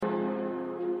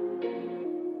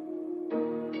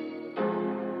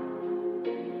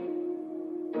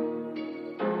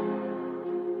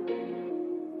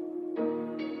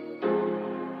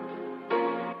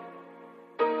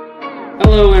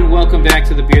Hello and welcome back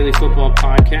to the Beerly Football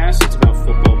Podcast. It's about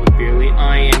football with Beerly.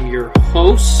 I am your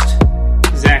host,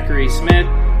 Zachary Smith.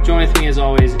 Joining with me as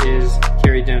always is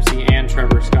Kerry Dempsey and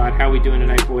Trevor Scott. How are we doing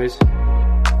tonight, boys?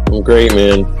 I'm great,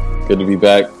 man. Good to be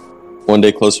back. One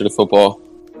day closer to football.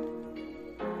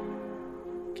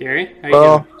 Kerry, how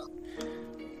you doing?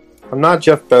 I'm not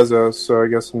Jeff Bezos, so I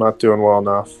guess I'm not doing well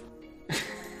enough.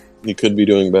 You could be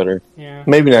doing better. Yeah.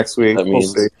 Maybe next week. We'll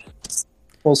see.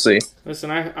 We'll see. Listen,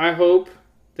 I hope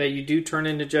that you do turn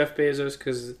into Jeff Bezos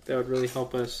because that would really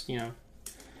help us,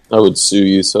 I would sue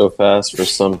you so fast for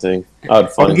something. I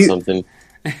would find something.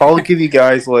 I'll give you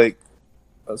guys a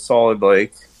solid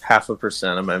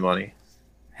 0.5% of my money.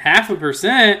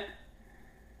 0.5%?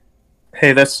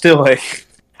 Hey, that's still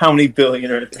how many billion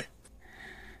are there?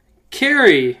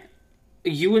 Kerry,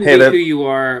 you wouldn't be who you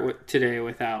are today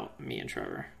without me and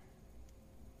Trevor.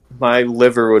 My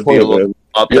liver would be a little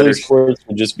up better. Sports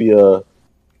would just be a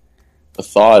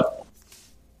thought.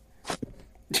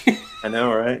 I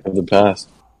know, right? Of the past.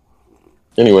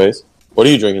 Anyways, what are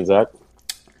you drinking, Zach?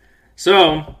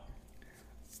 So,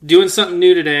 doing something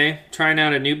new today. Trying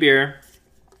out a new beer.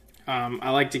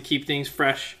 I like to keep things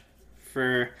fresh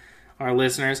for our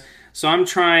listeners. So I'm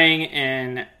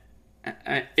trying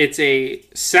it's a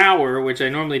sour, which I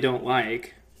normally don't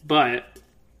like, but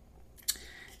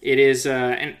it is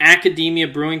an Academia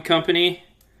Brewing Company,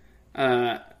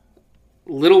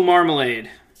 Little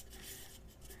Marmalade.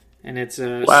 And it's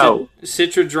a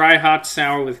Citra dry hop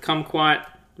sour with kumquat.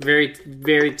 Very,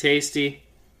 very tasty.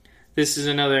 This is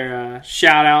another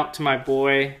shout out to my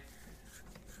boy,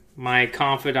 my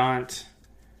confidant,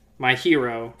 my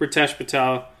hero, Pritesh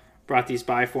Patel. Brought these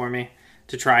by for me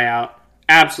to try out.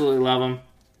 Absolutely love them.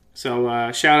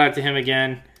 So shout out to him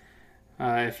again.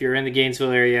 If you're in the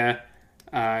Gainesville area,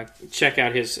 check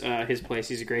out his place.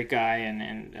 He's a great guy,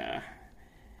 and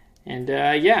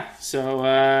yeah.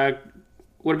 So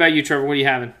what about you, Trevor? What are you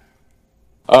having?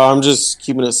 I'm just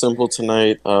keeping it simple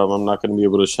tonight. I'm not going to be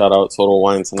able to shout out Total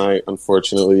Wine tonight,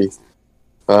 unfortunately.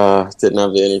 Didn't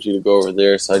have the energy to go over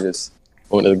there, so I just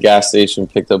went to the gas station,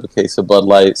 picked up a case of Bud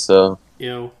Light. So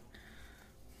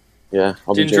yeah,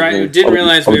 didn't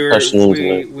realize we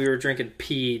were drinking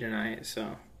pee tonight.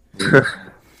 So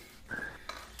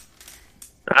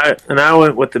I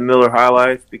went with the Miller High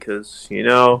Life because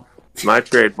it's my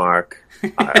trademark.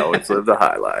 I always live the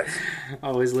high life.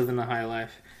 Always living the high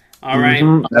life. All right,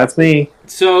 that's me.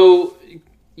 So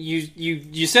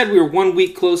you said we were 1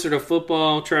 week closer to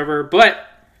football, Trevor, but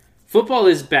football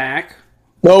is back.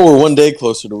 No, we're 1 day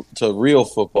closer to real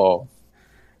football.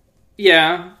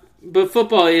 Yeah, but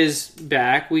football is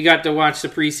back. We got to watch the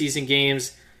preseason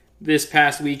games this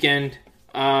past weekend.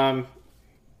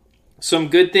 Some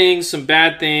good things, some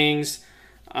bad things.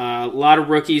 A lot of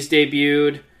rookies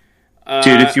debuted.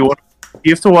 Dude, if you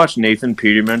have to watch Nathan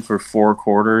Peterman for 4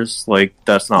 quarters,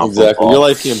 that's not exactly. Football. Your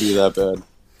life can't be that bad.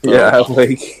 Yeah,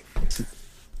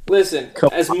 Listen,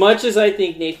 as much as I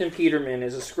think Nathan Peterman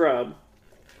is a scrub,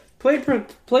 played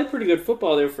pretty good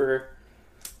football there for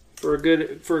a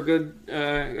good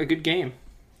game.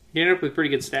 He ended up with pretty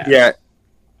good stats. Yeah,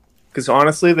 because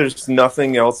honestly, there's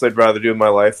nothing else I'd rather do in my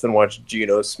life than watch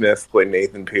Geno Smith play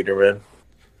Nathan Peterman.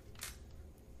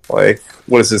 What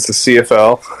is this, the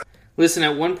CFL? Listen,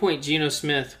 at one point, Geno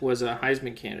Smith was a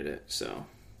Heisman candidate, so...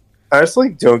 I just,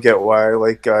 don't get why,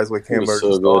 guys like him are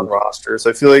just on rosters.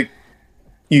 I feel like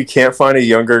you can't find a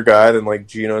younger guy than,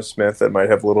 Geno Smith that might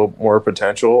have a little more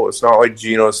potential. It's not like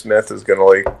Geno Smith is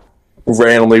going to,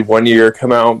 randomly 1 year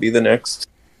come out and be the next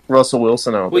Russell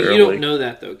Wilson out there. Well, you don't know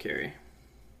that, though, Kerry.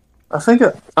 I think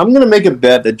I'm going to make a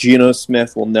bet that Geno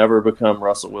Smith will never become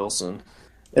Russell Wilson.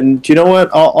 And you know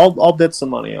what? I'll bet some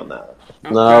money on that.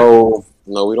 Okay.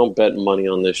 No, we don't bet money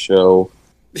on this show.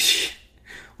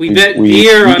 we bet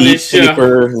beer on this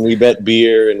show. And we bet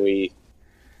beer,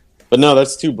 But no,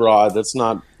 that's too broad. That's too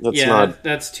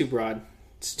broad.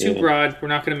 It's too broad. We're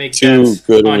not going to make bets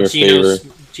on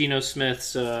Geno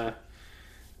Smith's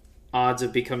odds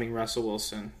of becoming Russell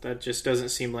Wilson. That just doesn't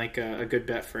seem like a good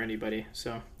bet for anybody.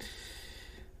 So,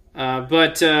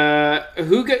 but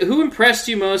who impressed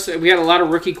you most? We had a lot of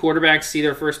rookie quarterbacks see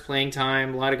their first playing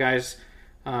time. A lot of guys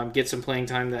get some playing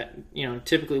time that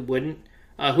typically wouldn't.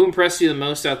 Who impressed you the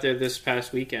most out there this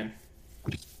past weekend?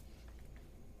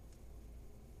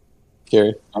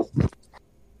 Kerry.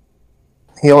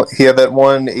 He had that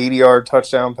 80-yard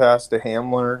touchdown pass to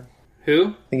Hamler. Who?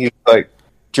 I think he was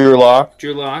Drew Lock.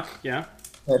 Drew Lock, yeah.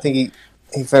 I think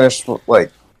he finished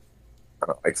 5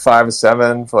 of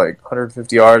 7 for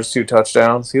 150 yards, 2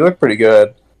 touchdowns. He looked pretty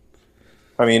good.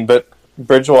 But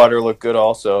Bridgewater looked good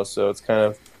also, so it's kind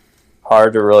of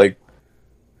hard to really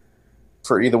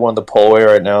for either one to pull away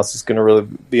right now, so it's going to really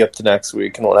be up to next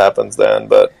week and what happens then.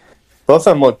 But both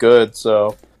of them look good,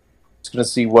 so just going to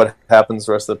see what happens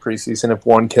the rest of the preseason if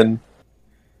one can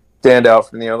stand out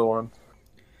from the other one.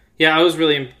 Yeah, I was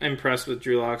really impressed with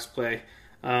Drew Lock's play.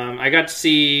 I got to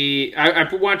see... I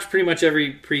watched pretty much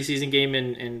every preseason game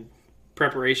in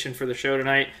preparation for the show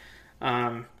tonight.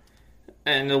 And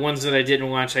the ones that I didn't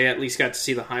watch, I at least got to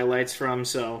see the highlights from,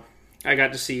 so I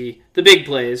got to see the big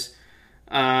plays.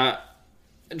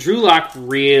 Drew Lock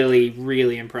really,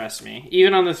 really impressed me.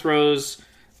 Even on the throws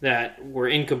that were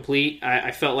incomplete,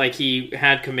 I felt like he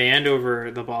had command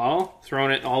over the ball,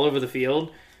 throwing it all over the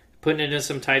field, putting it in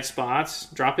some tight spots,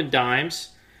 dropping dimes.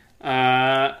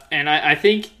 And I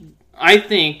think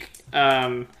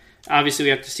obviously we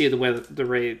have to see the way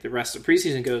the rest of the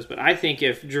preseason goes, but I think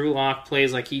if Drew Lock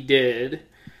plays like he did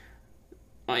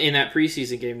in that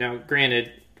preseason game, now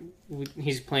granted,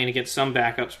 he's playing against some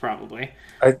backups probably.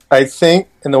 I think,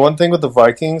 and the one thing with the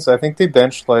Vikings, I think they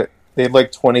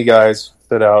had 20 guys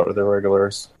sit out of their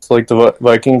regulars. So the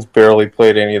Vikings barely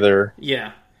played any of their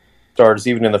starters,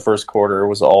 even in the first quarter. It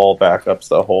was all backups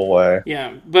the whole way.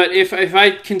 Yeah, but if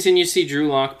I continue to see Drew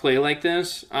Lock play like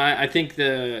this, I think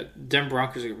the Denver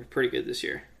Broncos are going to be pretty good this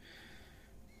year.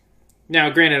 Now,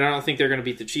 granted, I don't think they're going to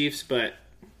beat the Chiefs, but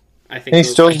I think he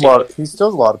still has a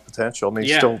lot of potential. I mean,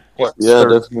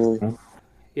 definitely.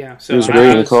 Yeah, so he was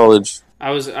great in college.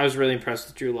 I was really impressed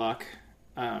with Drew Lock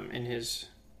in his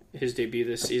debut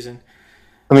this season.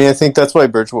 I mean, I think that's why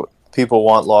people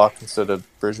want Lock instead of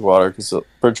Bridgewater, because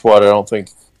Bridgewater, I don't think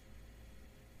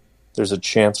there's a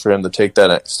chance for him to take that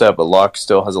next step, but Lock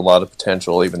still has a lot of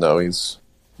potential, even though he was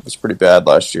pretty bad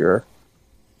last year.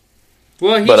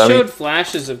 Well, he showed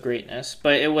flashes of greatness,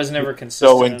 but it was never consistent.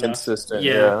 So inconsistent,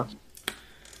 yeah.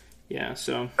 Yeah,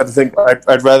 so I think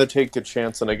I'd rather take a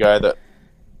chance on a guy that,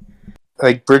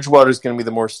 like, Bridgewater's going to be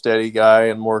the more steady guy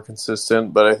and more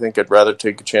consistent, but I think I'd rather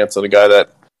take a chance on a guy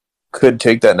that could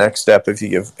take that next step if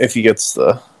he gets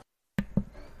the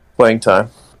playing time.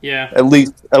 Yeah, at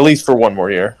least for one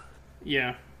more year.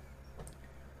 Yeah,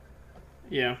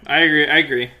 I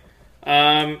agree.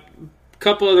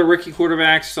 Couple other rookie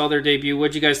quarterbacks saw their debut. What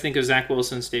did you guys think of Zach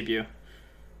Wilson's debut?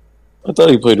 I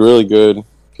thought he played really good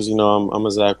because I'm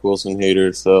a Zach Wilson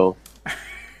hater, so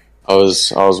I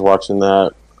was watching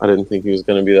that. I didn't think he was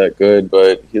going to be that good,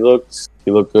 but he looked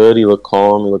good. He looked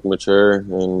calm. He looked mature,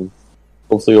 and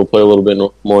hopefully he'll play a little bit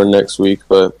more next week.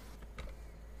 But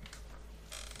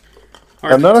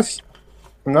I'm not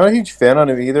a huge fan on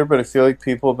him either. But I feel like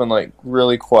people have been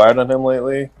really quiet on him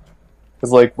lately.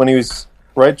 Because when he was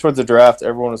right towards the draft,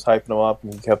 everyone was hyping him up,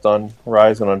 and he kept on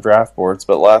rising on draft boards.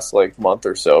 But last month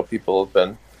or so, people have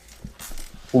been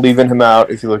leaving him out.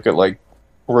 If you look at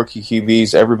rookie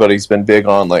QBs, everybody's been big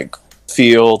on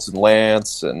Fields and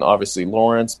Lance and obviously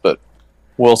Lawrence, but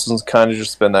Wilson's kind of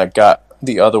just been that guy,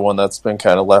 the other one that's been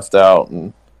kind of left out,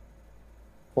 and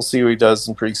we'll see what he does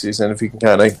in preseason if he can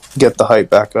kind of get the hype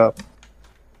back up.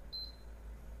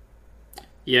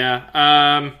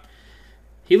 Yeah,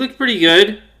 he looked pretty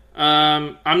good.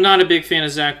 I'm not a big fan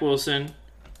of Zach Wilson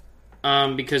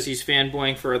because he's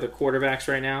fanboying for other quarterbacks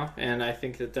right now, and I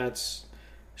think that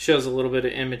shows a little bit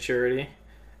of immaturity.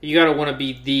 You got to want to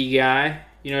be the guy.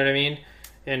 You know what I mean?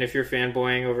 And if you're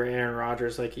fanboying over Aaron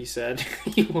Rodgers, like he said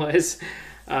he was,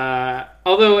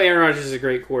 although Aaron Rodgers is a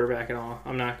great quarterback and all,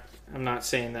 I'm not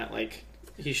saying that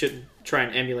he shouldn't try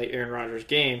and emulate Aaron Rodgers'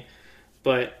 game.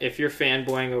 But if you're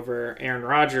fanboying over Aaron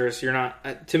Rodgers, you're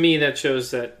not. To me, that shows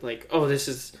that this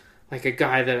is a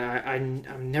guy that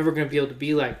I'm never going to be able to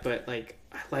be like, but I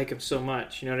like him so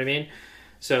much. You know what I mean?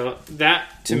 So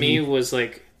that to me was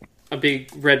a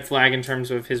big red flag in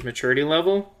terms of his maturity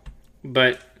level.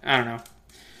 But I don't know.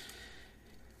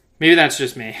 Maybe that's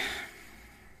just me.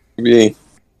 Maybe.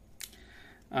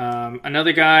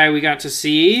 Another guy we got to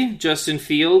see, Justin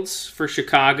Fields for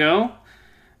Chicago.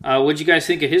 What'd you guys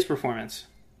think of his performance?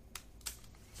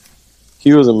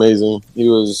 He was amazing. He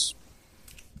was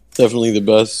definitely the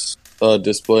best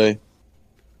display.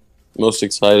 Most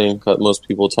exciting, got most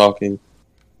people talking.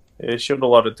 He showed a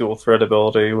lot of dual threat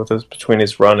ability between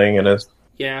his running and his...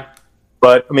 Yeah.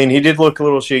 But, I mean, he did look a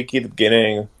little shaky at the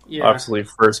beginning, obviously,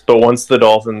 first. But once the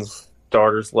Dolphins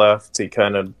starters left, he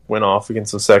kind of went off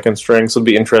against the second string. So it'll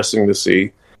be interesting to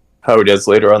see how he does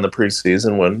later on the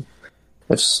preseason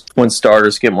when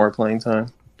starters get more playing time.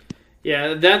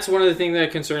 Yeah, that's one of the things that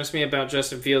concerns me about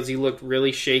Justin Fields. He looked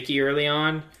really shaky early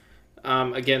on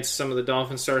against some of the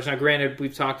Dolphins starters. Now, granted,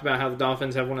 we've talked about how the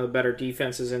Dolphins have one of the better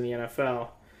defenses in the NFL.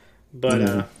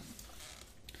 But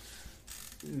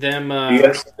him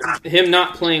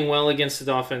not playing well against the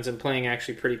Dolphins and playing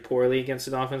actually pretty poorly against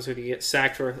the Dolphins. Would he get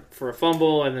sacked for a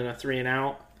fumble and then a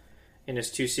 3-and-out in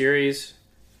his 2 series?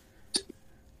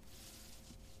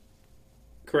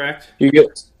 Correct?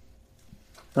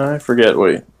 I forget.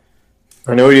 Wait.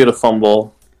 I know he had a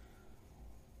fumble.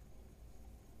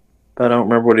 I don't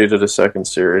remember what he did a second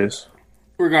series.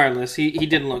 Regardless, he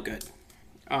didn't look good.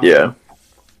 Yeah.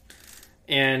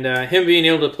 And him being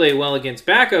able to play well against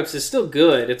backups is still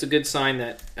good. It's a good sign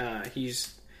that he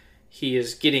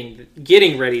is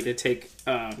getting ready to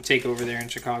take over there in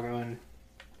Chicago, and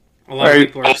a lot of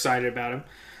people are excited about him.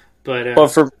 But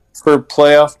for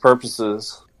playoff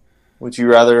purposes, would you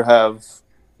rather have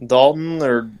Dalton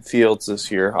or Fields this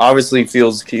year? Obviously,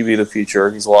 Fields QB the future.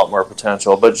 He's a lot more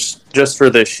potential, but just for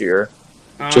this year,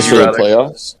 just for the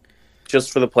playoffs.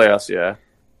 Just for the playoffs, yeah.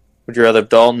 Would you rather have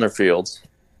Dalton or Fields?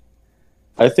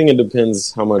 I think it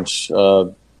depends how much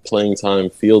playing time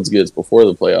Fields gets before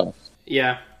the playoffs.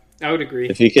 Yeah, I would agree.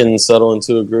 If he can settle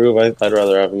into a groove, I'd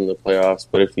rather have him in the playoffs.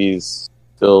 But if he's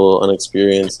still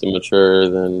unexperienced and mature,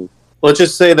 then let's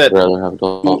just say that I'd rather have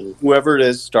Dalton. Whoever it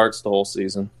is starts the whole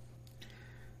season.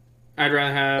 I'd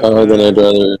rather have.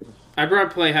 I'd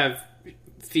rather have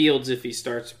Fields if he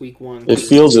starts week 1. If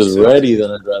Fields is ready,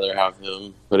 then I'd rather have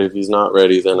him. But if he's not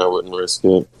ready, then I wouldn't risk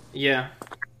it. Yeah.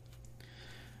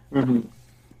 Mm-hmm.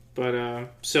 But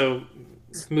so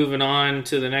moving on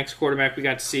to the next quarterback, we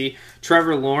got to see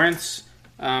Trevor Lawrence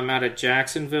out of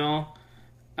Jacksonville.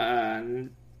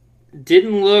 Didn't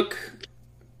look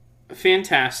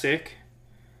fantastic.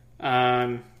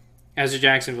 As a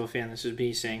Jacksonville fan, this is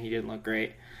me saying he didn't look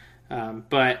great.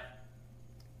 But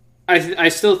I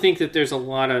still think that there's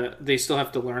they still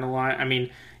have to learn a lot. I mean,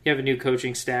 you have a new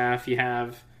coaching staff, you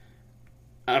have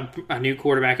a new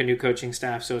quarterback, a new coaching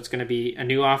staff, so it's going to be a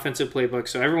new offensive playbook.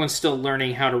 So everyone's still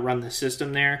learning how to run the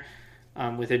system there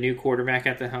with a new quarterback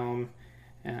at the helm.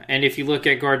 And if you look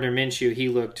at Gardner Minshew, he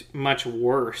looked much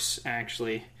worse,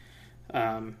 actually,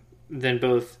 than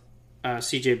both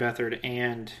C.J. Beathard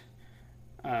and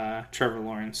Trevor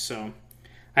Lawrence. So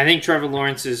I think Trevor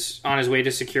Lawrence is on his way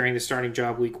to securing the starting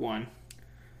job week 1.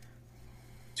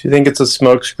 Do you think it's a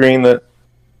smokescreen that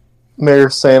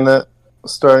Mayor's saying that the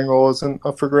starting role isn't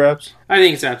up for grabs? I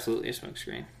think it's absolutely a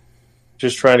smokescreen.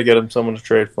 Just trying to get him someone to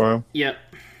trade for him. Yep.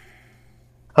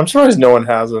 I'm surprised no one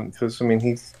hasn't, because, I mean,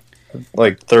 he's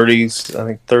like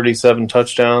 37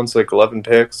 touchdowns, like 11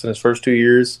 picks in his first 2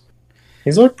 years.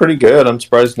 He's looked pretty good. I'm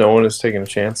surprised no one has taken a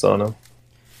chance on him.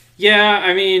 Yeah,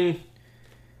 I mean,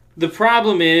 the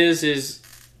problem is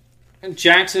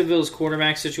Jacksonville's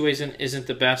quarterback situation isn't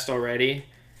the best already.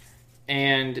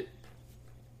 And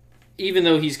even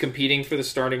though he's competing for the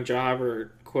starting job,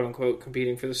 or quote-unquote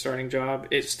competing for the starting job,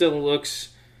 it still looks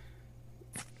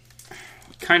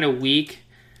kind of weak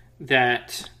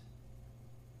that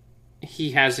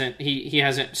he hasn't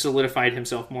solidified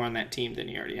himself more on that team than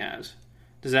he already has.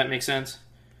 Does that make sense?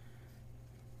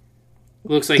 It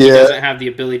looks like he doesn't have the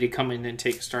ability to come in and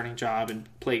take a starting job and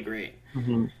play great.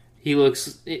 Mm-hmm.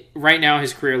 Right now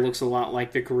his career looks a lot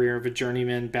like the career of a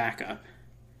journeyman backup.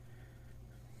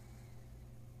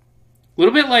 A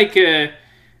little bit like,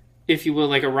 if you will,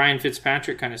 like a Ryan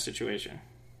Fitzpatrick kind of situation.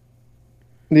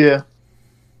 Yeah.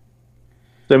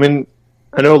 I mean,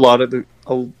 I know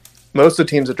most of the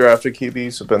teams that drafted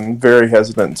QBs have been very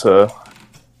hesitant to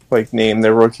name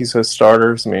their rookies as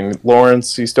starters. I mean,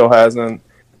 Lawrence, he still hasn't.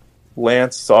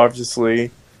 Lance,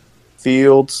 obviously.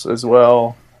 Fields as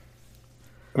well.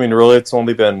 I mean, really, it's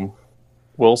only been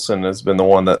Wilson has been the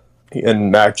one that,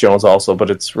 and Mac Jones also, but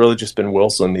it's really just been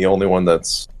Wilson, the only one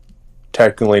that's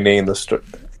technically named the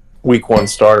week 1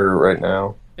 starter right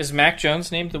now. Is Mac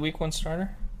Jones named the week 1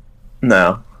 starter?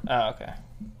 No. Oh, okay.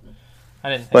 I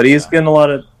didn't think but he's getting a lot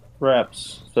of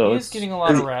reps. So he's getting a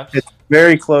lot of reps. It's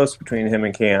very close between him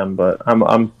and Cam, but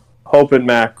I'm hoping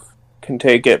Mac can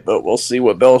take it, but we'll see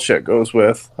what Belichick goes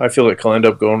with. I feel like he'll end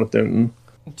up going with Newton.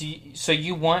 So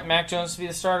you want Mac Jones to be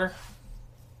the starter?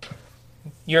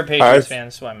 You're a Patriots fan,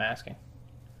 that's why I'm asking.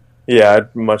 Yeah,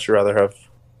 I'd much rather have...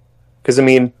 Because, I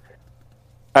mean,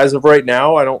 as of right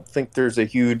now, I don't think there's a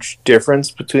huge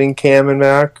difference between Cam and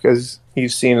Mac, as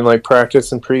you've seen in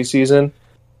practice and preseason.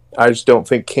 I just don't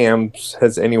think Cam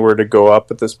has anywhere to go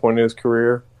up at this point in his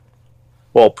career.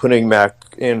 While putting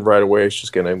Mac in right away is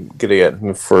just going to get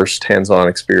him first hands-on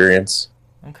experience.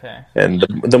 Okay. And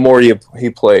the more he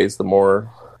plays, the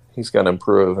more he's going to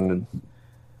improve. And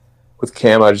with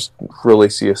Cam, I just really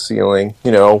see a ceiling.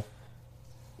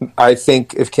 I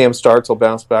think if Cam starts, he'll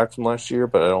bounce back from last year,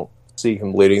 but I don't see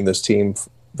him leading this team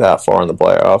that far in the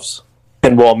playoffs.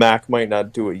 And while Mac might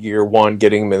not do it year 1,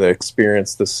 getting him the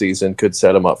experience this season could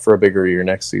set him up for a bigger year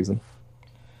next season.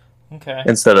 Okay.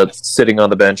 Instead of sitting on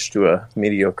the bench to a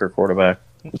mediocre quarterback.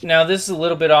 Now, this is a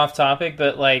little bit off topic,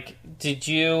 but like, did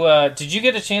you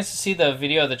get a chance to see the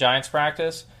video of the Giants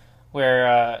practice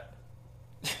where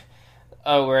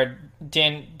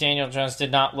Daniel Jones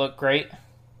did not look great?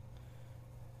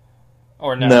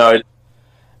 Or no? No.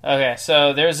 Okay,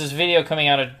 so there's this video coming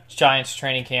out of Giants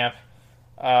training camp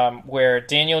where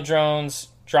Daniel Jones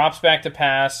drops back to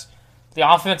pass.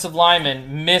 The offensive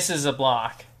lineman misses a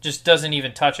block, just doesn't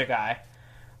even touch a guy.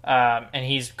 And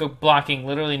he's blocking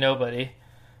literally nobody.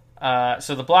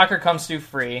 So the blocker comes through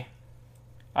free.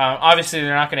 Obviously,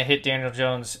 they're not going to hit Daniel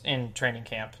Jones in training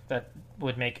camp. That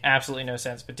would make absolutely no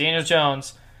sense. But Daniel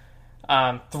Jones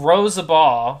throws the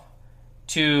ball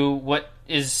to what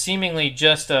is seemingly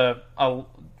just a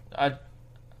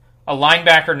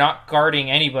linebacker not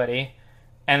guarding anybody,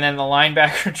 and then the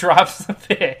linebacker drops the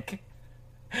pick.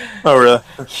 Oh, really?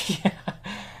 Yeah.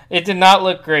 It did not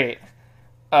look great.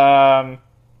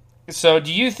 So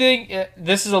do you think,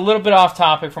 this is a little bit off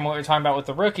topic from what we were talking about with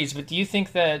the rookies, but do you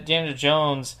think that Daniel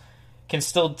Jones can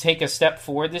still take a step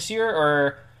forward this year,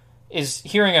 or is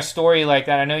hearing a story like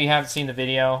that, I know you haven't seen the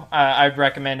video, I'd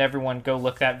recommend everyone go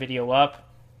look that video up.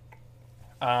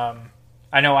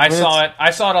 I know I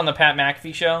saw it on the Pat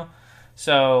McAfee show,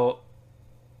 so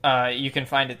you can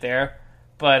find it there.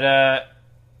 But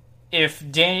do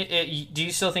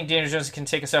you still think Daniel Jones can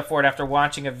take a step forward after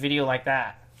watching a video like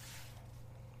that?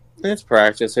 It's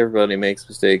practice. Everybody makes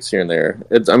mistakes here and there.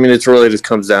 It really just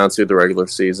comes down to the regular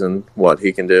season, what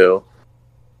he can do.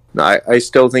 I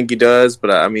still think he does, but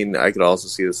I could also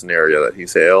see the scenario that he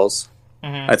fails.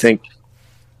 Mm-hmm. I think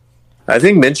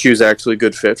Minshew's actually a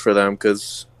good fit for them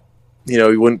because, he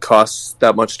wouldn't cost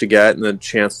that much to get, and the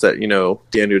chance that,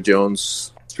 Daniel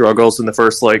Jones struggles in the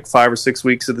first 5 or 6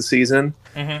 weeks of the season,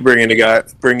 mm-hmm. bring in a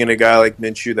guy like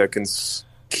Minshew that can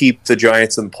keep the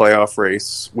Giants in the playoff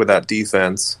race with that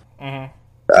defense.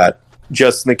 Mm-hmm.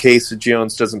 Just in the case that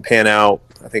Jones doesn't pan out,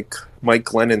 I think Mike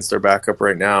Glennon's their backup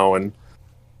right now, and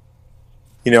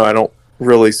I don't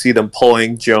really see them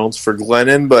pulling Jones for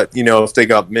Glennon, but if they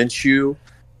got Minshew,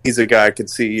 he's a guy I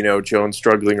could see Jones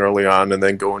struggling early on and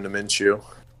then going to Minshew,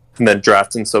 and then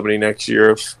drafting somebody next year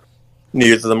if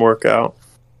neither of them work out.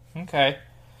 Okay.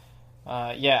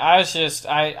 I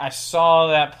saw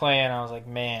that play and I was like,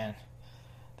 man,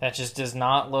 that just does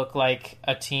not look like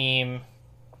a team.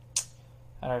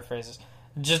 How do I phrase this?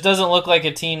 It just doesn't look like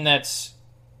a team that's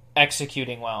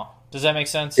executing well. Does that make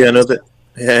sense? Yeah, I know that.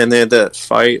 Yeah, and they had that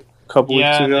fight a couple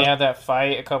weeks ago. Yeah, they had that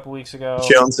fight a couple weeks ago.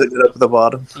 Jones ended up at the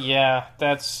bottom. Yeah,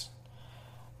 that's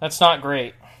not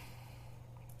great.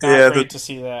 Not great to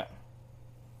see that.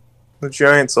 The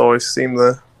Giants always seem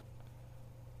to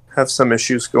have some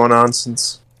issues going on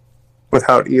since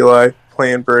without Eli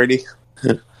playing Brady.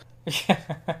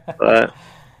 But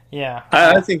yeah,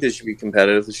 I think they should be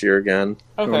competitive this year again.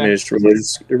 Okay. It's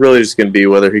really just going to be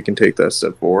whether he can take that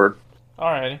step forward.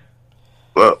 Alrighty.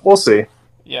 But we'll see.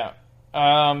 Yeah.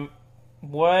 So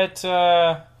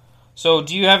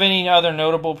do you have any other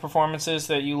notable performances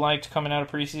that you liked coming out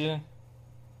of preseason?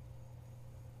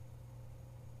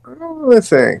 I don't really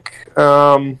think.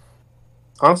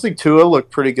 Honestly, Tua looked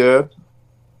pretty good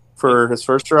for his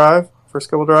first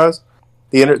couple drives.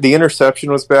 The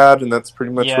interception was bad, and that's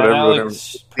pretty much what everyone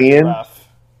was seeing.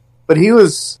 But he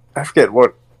was, I forget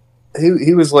what,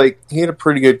 he was like, he had a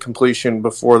pretty good completion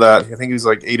before that. I think he was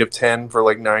 8 of 10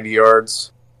 for 90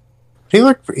 yards. He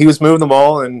was moving the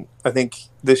ball, and I think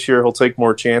this year he'll take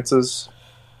more chances.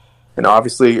 And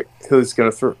obviously, he's going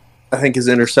to throw. I think his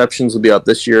interceptions will be up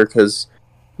this year because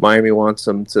Miami wants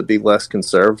him to be less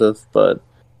conservative, but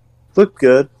looked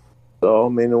good. So,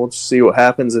 we'll just see what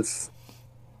happens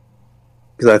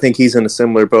because I think he's in a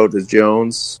similar boat as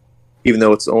Jones, even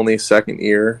though it's only his second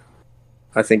year.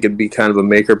 I think it'd be kind of a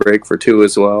make or break for Tua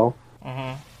as well.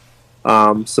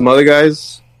 Mm-hmm. Some other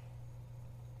guys,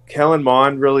 Kellen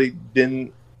Mond really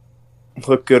didn't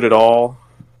look good at all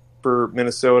for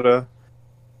Minnesota.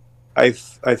 I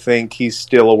think he's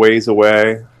still a ways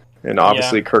away, and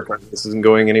obviously Kirk Cousins isn't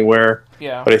going anywhere.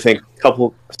 Yeah. But I think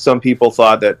some people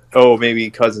thought that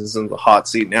maybe Cousins is in the hot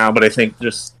seat now. But I think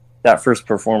just that first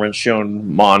performance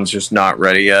shown Mond's just not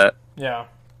ready yet. Yeah.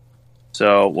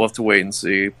 So we'll have to wait and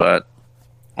see. But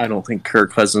I don't think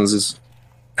Kirk Cousins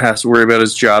has to worry about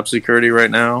his job security right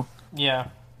now. Yeah.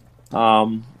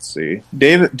 Let's see.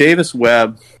 Davis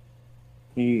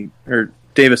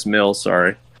Mills,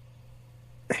 sorry.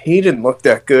 He didn't look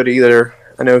that good either.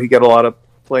 I know he got a lot of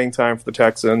playing time for the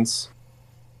Texans.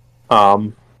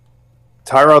 Tyrod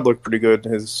looked pretty good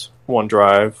in his one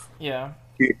drive. Yeah.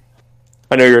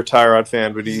 I know you're a Tyrod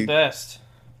fan, but he's the best.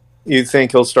 You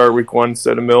think he'll start week 1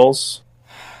 instead of Mills?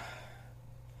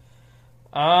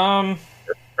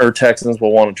 Or Texans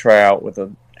will want to try out with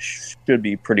a should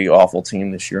be pretty awful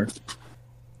team this year.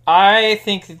 I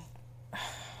think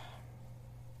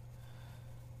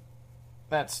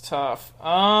that's tough.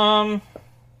 I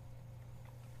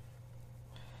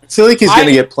feel like he's going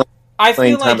to get playing. I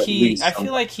feel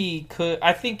like he could.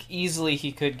 I think easily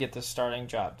he could get the starting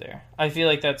job there. I feel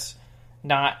like that's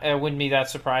not. It wouldn't be that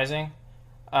surprising,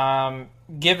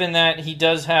 given that he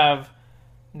does have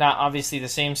not obviously the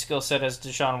same skill set as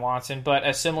Deshaun Watson, but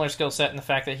a similar skill set in the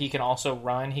fact that he can also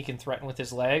run. He can threaten with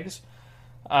his legs.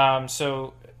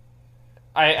 So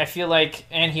I feel like,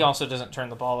 and he also doesn't turn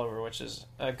the ball over, which is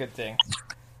a good thing.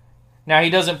 Now he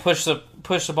doesn't push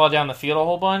the ball down the field a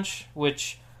whole bunch,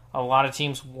 which a lot of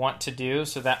teams want to do,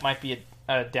 so that might be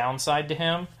a downside to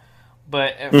him.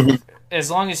 But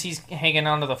as long as he's hanging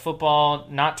on to the football,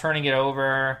 not turning it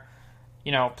over,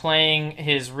 playing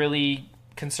his really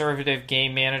conservative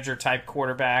game manager type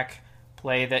quarterback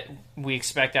play that we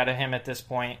expect out of him at this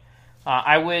point,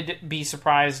 I would be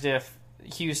surprised if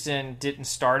Houston didn't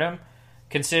start him,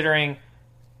 considering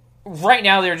right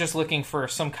now they're just looking for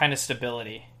some kind of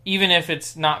stability. Even if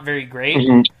it's not very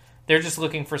great, they're just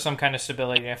looking for some kind of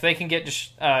stability. If they can get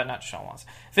not Deshaun Watson,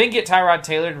 if they can get Tyrod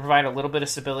Taylor to provide a little bit of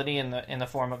stability in the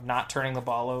form of not turning the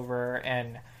ball over,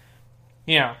 and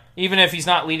even if he's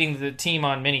not leading the team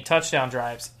on many touchdown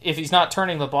drives, if he's not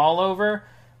turning the ball over,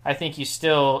 I think you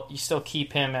still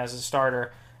keep him as a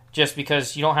starter, just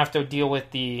because you don't have to deal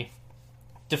with the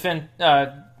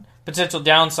potential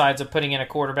downsides of putting in a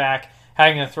quarterback,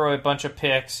 having to throw a bunch of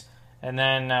picks, and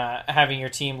then having your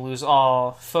team lose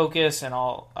all focus and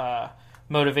all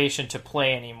motivation to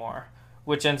play anymore,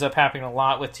 which ends up happening a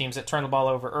lot with teams that turn the ball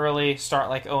over early, start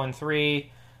like 0-3,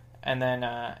 and then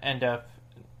end up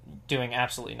doing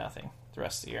absolutely nothing the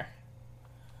rest of the year.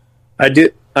 I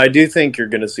do think you're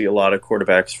going to see a lot of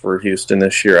quarterbacks for Houston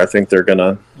this year. I think they're going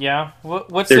to they're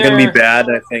going to be bad.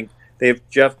 I think they have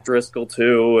Jeff Driscoll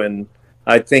too, and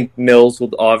I think Mills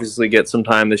will obviously get some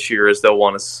time this year, as they'll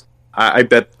want to. I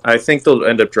think they'll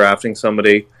end up drafting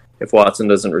somebody if Watson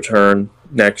doesn't return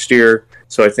next year.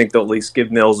 So I think they'll at least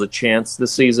give Mills a chance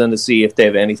this season to see if they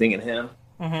have anything in him.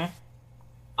 I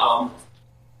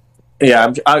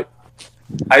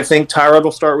think Tyrod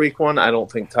will start week 1. I don't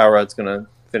think Tyrod's going to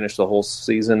finish the whole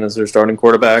season as their starting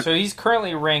quarterback. So he's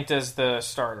currently ranked as the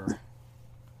starter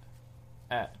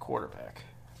at quarterback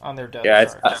on their depth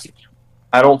chart.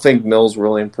 I don't think Mills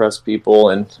really impressed people,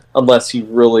 and unless he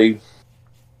really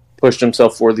pushed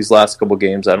himself for these last couple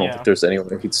games, I don't think there's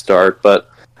anyone he'd start.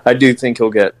 But I do think he'll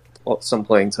get some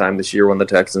playing time this year when the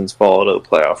Texans fall out of the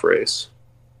playoff race.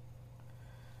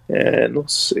 And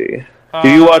let's see. Do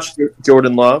you watch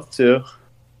Jordan Love too?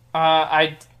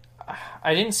 I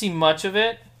didn't see much of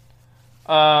it.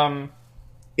 He had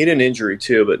an injury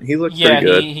too, but he looked pretty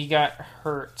good. He got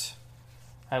hurt,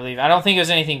 I believe. I don't think it was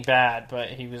anything bad, but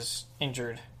he was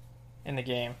injured in the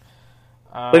game.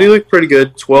 But he looked pretty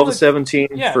good.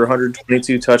 12-17 for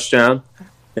 122 touchdown.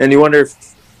 And you wonder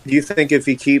do you think if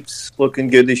he keeps looking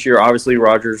good this year, obviously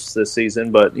Rodgers this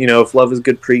season, but if Love is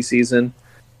good preseason,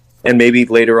 and maybe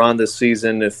later on this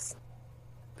season, if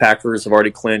Packers have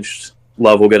already clinched,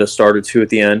 Love will get a start or two at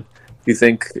the end. Do you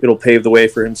think it'll pave the way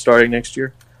for him starting next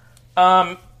year?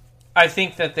 I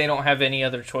think that they don't have any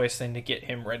other choice than to get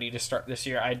him ready to start this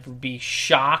year. I'd be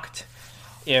shocked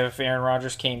if Aaron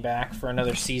Rodgers came back for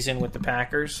another season with the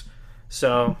Packers.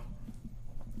 So,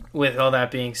 with all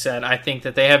that being said, I think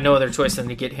that they have no other choice than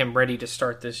to get him ready to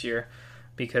start this year,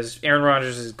 because Aaron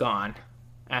Rodgers is gone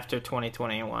after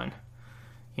 2021.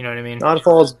 You know what I mean? Not if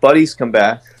all his buddies come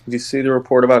back. Did you see the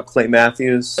report about Clay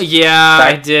Matthews? Yeah,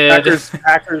 I did.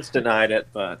 Packers denied it,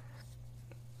 but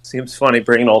seems funny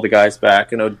bringing all the guys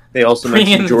back. They also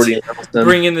mentioned Jordy Nelson.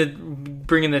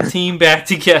 Bringing the team back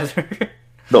together.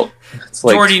 No, it's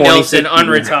like Jordy Nelson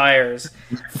unretires.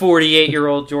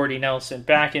 48-year-old Jordy Nelson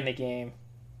back in the game.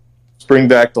 Let's bring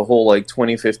back the whole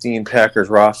 2015 Packers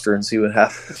roster and see what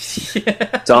happens.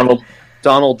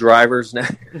 Donald Driver's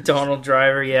next. Donald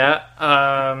Driver,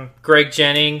 yeah. Greg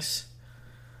Jennings.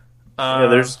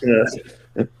 They're just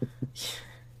gonna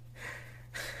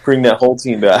bring that whole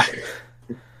team back.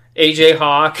 AJ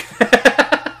Hawk.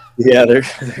 Yeah, they're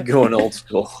going old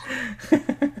school.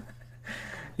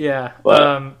 Yeah,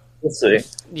 but we'll see.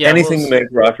 Yeah, anything to make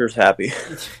Rodgers happy.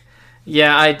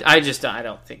 Yeah, I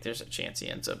don't think there's a chance he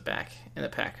ends up back in the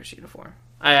Packers uniform.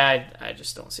 I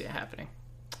just don't see it happening.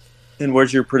 And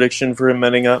where's your prediction for him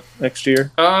ending up next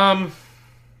year?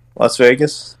 Las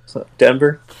Vegas?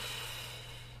 Denver?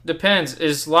 Depends.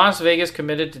 Is Las Vegas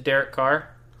committed to Derek Carr,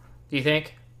 do you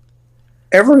think?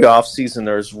 Every offseason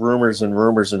there's rumors and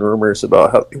rumors and rumors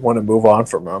about how they want to move on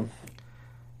from him.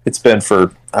 It's been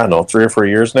for, I don't know, 3 or 4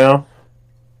 years now.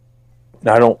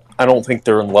 I don't think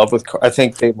they're in love with Carr. I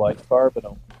think they like Carr, but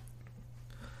don't.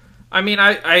 I mean,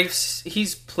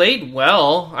 he's played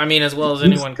well. I mean, as well as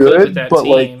anyone could with that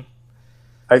team. Like,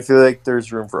 I feel like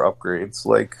there's room for upgrades.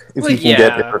 Like if you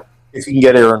can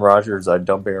get Aaron Rodgers, I'd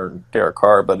dump Derek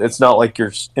Carr. But it's not like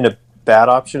you're in a bad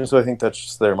option. So I think that's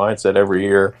just their mindset every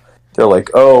year. They're like,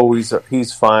 oh,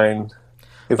 he's fine.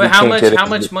 But how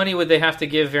much money would they have to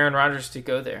give Aaron Rodgers to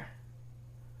go there?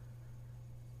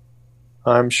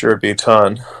 I'm sure it'd be a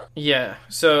ton. Yeah.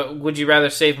 So would you rather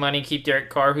save money, keep Derek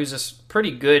Carr, who's a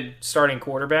pretty good starting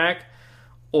quarterback,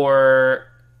 or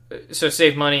so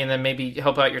save money and then maybe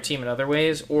help out your team in other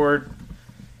ways, or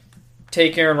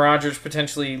take Aaron Rodgers,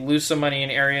 potentially lose some money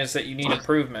in areas that you need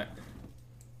improvement?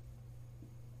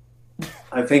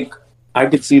 I think I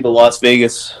could see the Las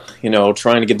Vegas,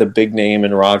 trying to get the big name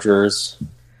in Rodgers.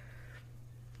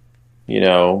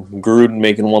 Gruden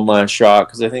making one last shot,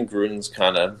 because I think Gruden's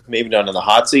kind of maybe not in the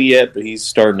hot seat yet, but he's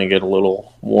starting to get a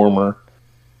little warmer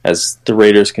as the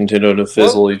Raiders continue to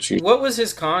fizzle each year. What was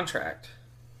his contract?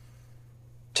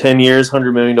 10 years,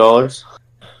 $100 million.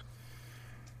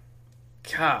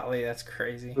 Golly, that's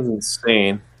crazy. That's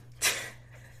insane.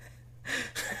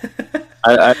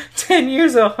 10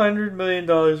 years, $100 million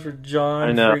for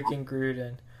John freaking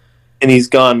Gruden. And he's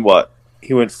gone, what?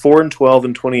 He went 4-12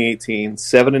 in 2018,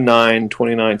 7-9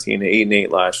 2019, 8-8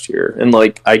 last year. And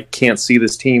I can't see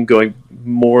this team going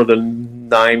more than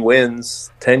 9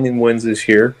 wins, 10 wins this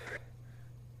year.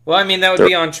 Well, I mean, that would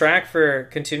be on track for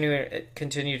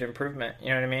continued improvement. You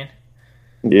know what I mean?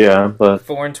 Yeah, but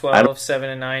 4-12,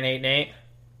 7-9, 8-8.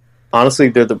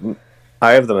 Honestly,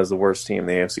 I have them as the worst team in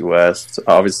the AFC West.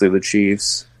 Obviously, the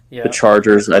Chiefs, the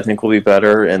Chargers, I think will be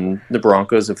better, and the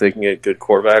Broncos, if they can get good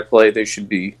quarterback play, they should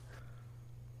be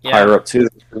higher up too.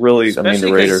 Really, especially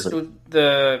the Raiders.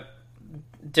 The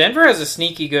Denver has a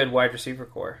sneaky good wide receiver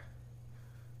core,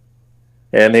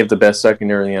 and they have the best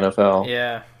secondary in the NFL.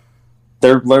 Yeah,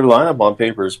 their lineup on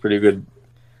paper is pretty good,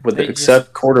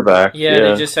 except quarterback. Yeah,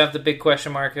 they just have the big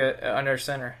question mark under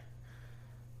center.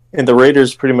 And the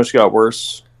Raiders pretty much got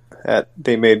worse.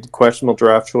 They made questionable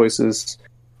draft choices.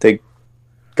 They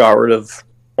got rid of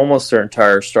almost their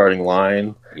entire starting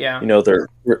line. Yeah,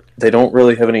 they don't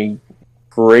really have any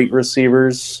great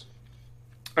receivers.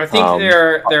 I think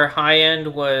their high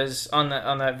end was on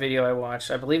that video I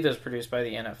watched. I believe it was produced by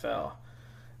the NFL.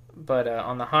 But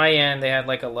on the high end, they had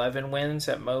 11 wins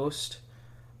at most.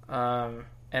 And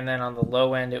then on the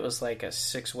low end, it was a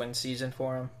 6-win season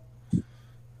for them.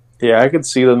 Yeah, I could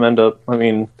see them end up. I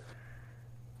mean,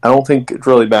 I don't think it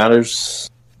really matters.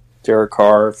 Derek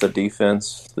Carr, if the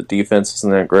defense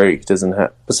isn't that great. He doesn't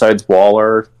have, besides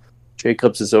Waller,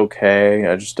 Jacobs is okay.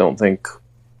 I just don't think.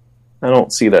 I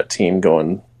don't see that team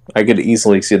going. I could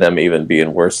easily see them even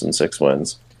being worse than 6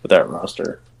 wins with that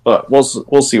roster. But we'll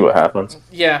see what happens.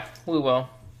 Yeah, we will.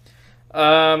 What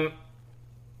are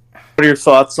your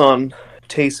thoughts on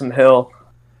Taysom Hill?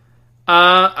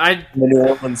 The New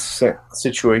Orleans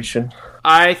situation.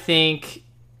 I think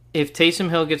if Taysom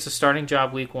Hill gets a starting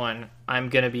job week 1, I'm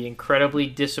going to be incredibly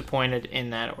disappointed in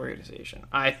that organization.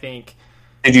 I think.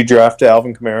 Did you draft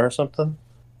Alvin Kamara or something?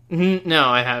 No,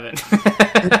 I haven't.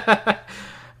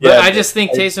 But I just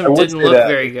think Taysom didn't look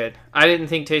very good. I didn't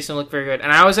think Taysom looked very good. And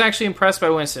I was actually impressed by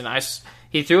Winston.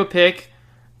 He threw a pick,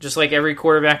 just like every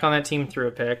quarterback on that team threw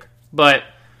a pick. But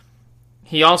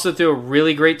he also threw a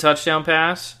really great touchdown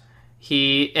pass.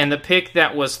 And the pick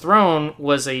that was thrown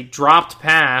was a dropped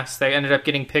pass that ended up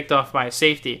getting picked off by a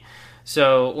safety.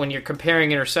 So when you're comparing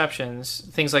interceptions,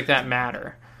 things like that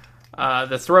matter.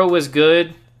 The throw was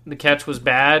good. The catch was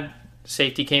bad.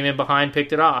 Safety came in behind,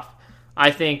 picked it off.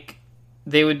 I think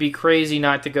they would be crazy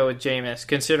not to go with Jameis,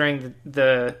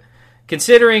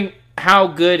 considering how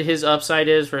good his upside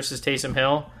is versus Taysom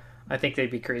Hill. I think they'd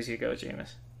be crazy to go with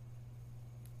Jameis.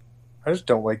 I just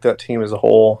don't like that team as a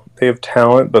whole. They have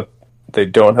talent, but they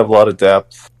don't have a lot of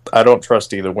depth. I don't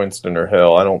trust either Winston or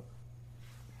Hill. I don't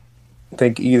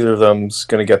think either of them's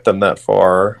going to get them that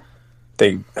far.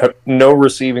 They have no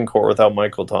receiving core without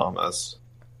Michael Thomas.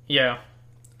 Yeah.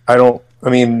 I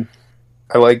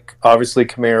like, obviously,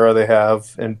 Kamara they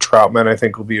have, and Troutman I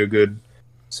think will be a good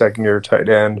second-year tight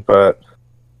end, but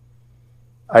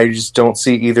I just don't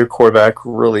see either quarterback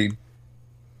really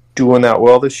doing that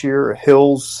well this year.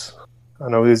 Hill's, I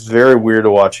know it was very weird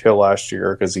to watch Hill last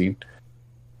year because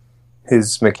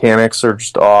his mechanics are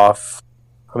just off.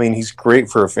 I mean, he's great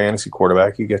for a fantasy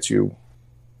quarterback. He gets you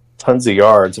tons of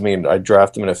yards. I mean, I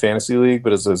draft him in a fantasy league,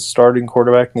 but as a starting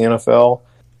quarterback in the NFL,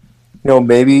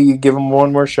 maybe you give him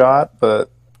one more shot,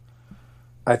 but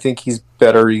I think he's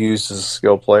better used as a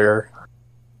skill player.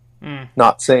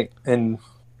 Not saying, and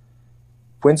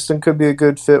Winston could be a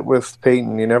good fit with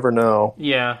Peyton. You never know.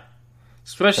 Yeah,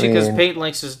 especially because Peyton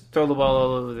likes to throw the ball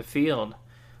all over the field.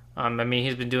 I mean,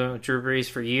 he's been doing it with Drew Brees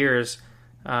for years,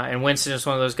 and Winston is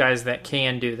one of those guys that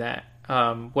can do that.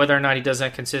 Whether or not he does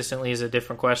that consistently is a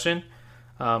different question.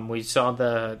 We saw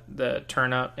the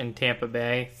turn up in Tampa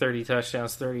Bay, 30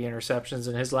 touchdowns, 30 interceptions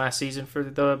in his last season for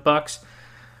the Bucs.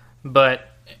 But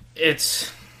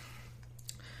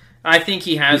I think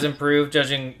he has improved,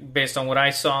 judging based on what I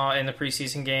saw in the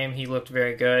preseason game. He looked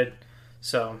very good.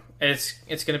 So it's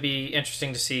going to be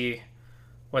interesting to see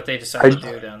what they decide to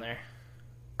do down there.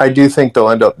 I do think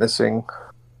they'll end up missing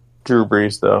Drew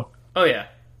Brees, though. Oh, yeah.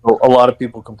 A lot of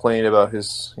people complained about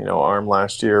his arm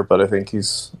last year, but I think a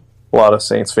lot of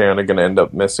Saints fans are going to end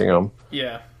up missing him.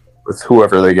 Yeah. With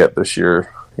whoever they get this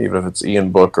year, even if it's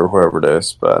Ian Book or whoever it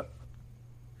is. But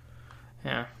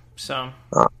yeah, so.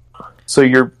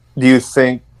 Do you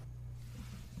think?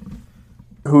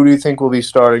 Who do you think will be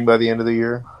starting by the end of the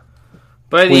year?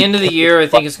 By the end of the year, I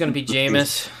think it's going to be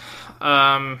Jameis.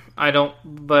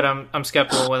 But I'm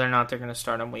skeptical whether or not they're going to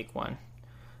start on week 1.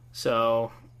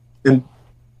 So. And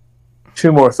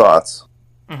 2 more thoughts.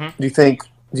 Mm-hmm.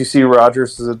 Do you see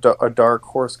Rodgers as a dark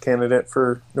horse candidate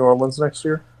for New Orleans next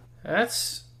year?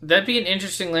 That'd be an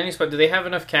interesting landing spot. Do they have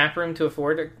enough cap room to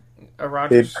afford a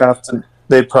Rodgers?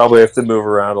 They'd probably have to move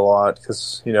around a lot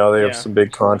because they have some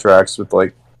big contracts with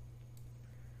like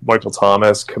Michael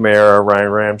Thomas, Kamara,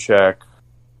 Ryan Ramczyk,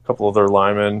 a couple other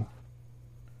linemen,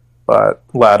 but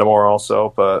Lattimore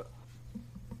also. But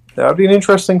that would be an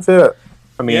interesting fit.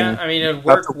 I mean, it'd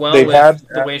work well with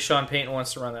the way Sean Payton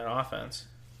wants to run that offense.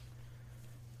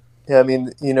 Yeah, I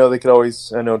mean, they could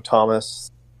always. I know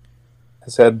Thomas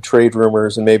has had trade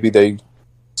rumors, and maybe they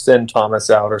send Thomas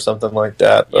out or something like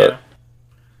that. But, yeah.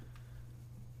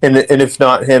 And if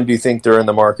not him, do you think they're in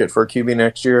the market for a QB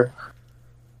next year?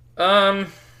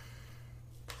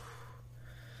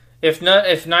 If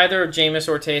neither Jameis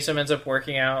or Taysom ends up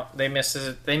working out, they miss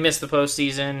the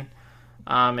postseason,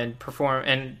 and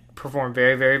perform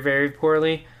very, very, very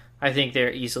poorly. I think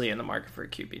they're easily in the market for a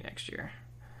QB next year.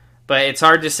 But it's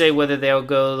hard to say whether they'll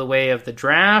go the way of the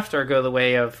draft or go the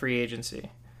way of free agency.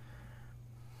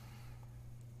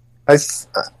 I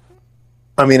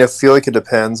mean, I feel like it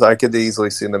depends. I could easily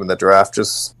see them in the draft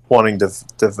just wanting to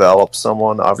develop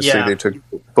someone. Obviously, They took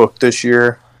Book this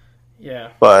year. Yeah.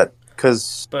 But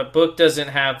Book doesn't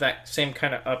have that same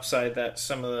kind of upside that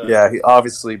some of the... Yeah,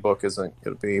 obviously Book isn't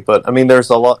going to be. But, I mean, there's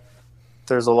a lot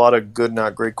of good,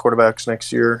 not great quarterbacks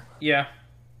next year. Yeah.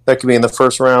 That could be in the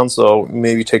first round, so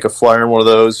maybe take a flyer on one of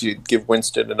those. You give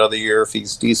Winston another year if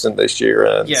he's decent this year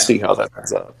and see how that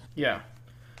ends up. Yeah.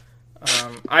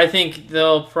 I think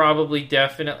they'll probably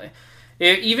definitely...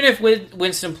 Even if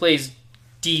Winston plays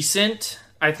decent,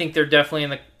 I think they're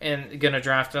definitely going to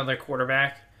draft another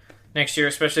quarterback next year,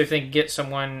 especially if they can get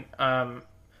someone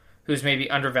who's maybe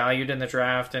undervalued in the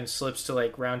draft and slips to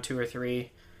like round 2 or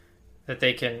 3 that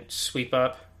they can sweep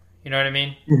up. You know what I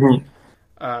mean? Mm-hmm.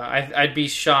 I'd be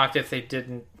shocked if they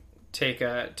didn't take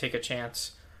a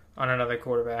chance on another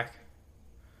quarterback.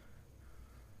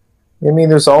 I mean,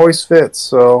 there's always fits,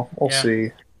 so we'll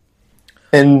see.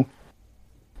 And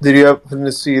did you happen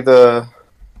to see the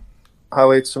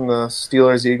highlights from the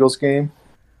Steelers-Eagles game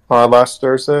last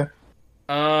Thursday?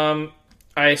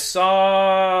 I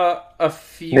saw a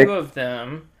few of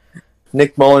them.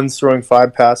 Nick Mullins throwing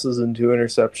 5 passes and 2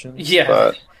 interceptions.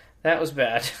 Yeah, that was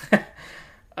bad.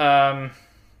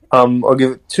 I'll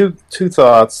give it two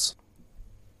thoughts.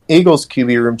 Eagles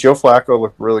QB room. Joe Flacco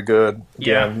looked really good.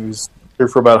 Again, he was there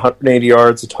for about 180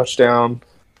 yards, a touchdown.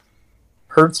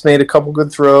 Hurts made a couple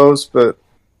good throws, but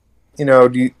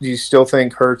do you still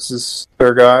think Hurts is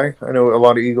their guy? I know a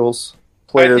lot of Eagles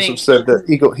players have said that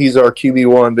he's our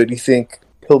QB1, but do you think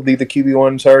he'll be the QB1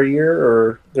 entire year,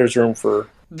 or there's room for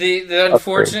the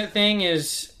unfortunate thing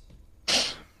is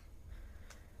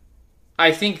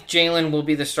I think Jalen will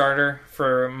be the starter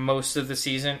for most of the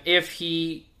season. If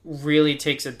he really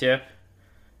takes a dip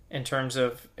in terms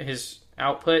of his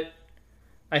output,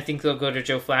 I think they'll go to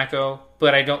Joe Flacco,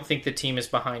 but I don't think the team is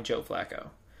behind Joe Flacco.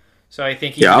 So I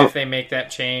think even if they make that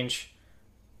change,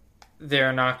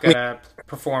 they're not going to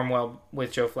perform well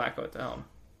with Joe Flacco at the helm.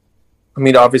 I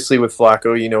mean, obviously with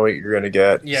Flacco, you know what you're going to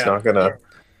get. Yeah. He's not going to...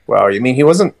 Wow, I mean, he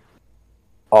wasn't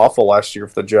awful last year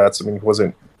for the Jets. I mean, he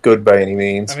wasn't good by any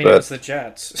means. It was the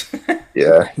Jets.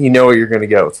 Yeah, you know what you're going to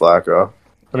get with Flacco.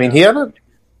 I mean, he had a...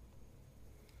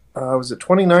 was it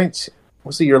 2019?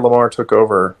 What's the year Lamar took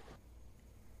over?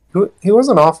 He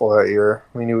wasn't awful that year.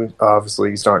 I mean,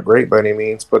 he's not great by any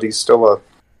means, but he's still a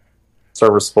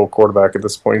serviceable quarterback at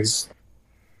this point. He's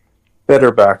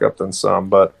better backup than some,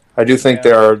 but I do think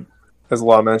they are, as a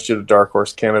lot mentioned, a dark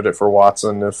horse candidate for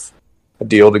Watson if a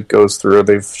deal that goes through.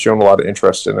 They've shown a lot of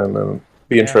interest in him, and it'll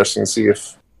be interesting to see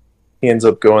if he ends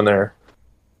up going there.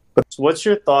 But what's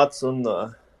your thoughts on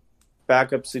the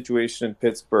backup situation in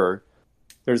Pittsburgh?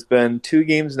 There's been 2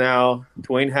 games now.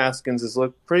 Dwayne Haskins has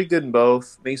looked pretty good in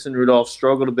both. Mason Rudolph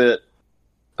struggled a bit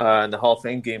in the Hall of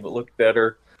Fame game, but looked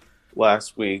better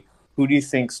last week. Who do you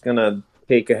think's going to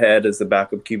take ahead as the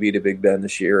backup QB to Big Ben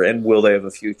this year, and will they have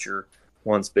a future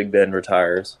once Big Ben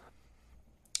retires?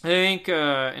 I think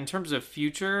in terms of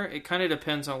future, it kind of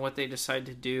depends on what they decide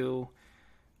to do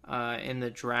in the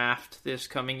draft this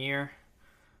coming year,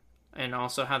 and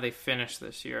also how they finish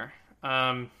this year.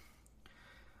 I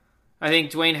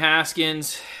think Dwayne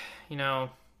Haskins,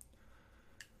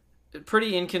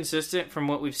 pretty inconsistent from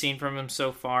what we've seen from him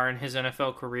so far in his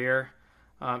NFL career.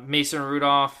 Mason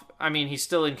Rudolph, he's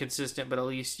still inconsistent, but at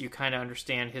least you kind of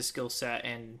understand his skill set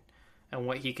and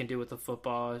what he can do with the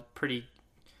football. Pretty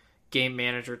game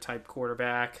manager type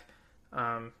quarterback.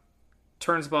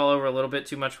 Turns the ball over a little bit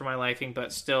too much for my liking,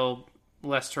 but still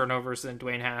less turnovers than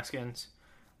Dwayne Haskins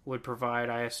would provide,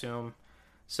 I assume.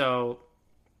 So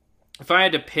if I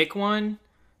had to pick one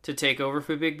to take over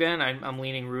for Big Ben, I'm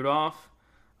leaning Rudolph.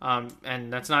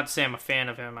 And that's not to say I'm a fan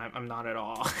of him. I'm not at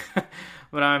all.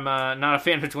 But I'm not a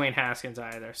fan of Dwayne Haskins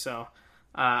either. So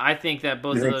I think that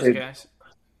both of those guys...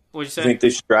 What'd you say? You think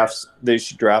they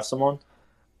should draft someone?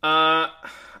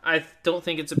 I don't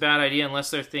think it's a bad idea unless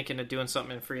they're thinking of doing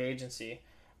something in free agency.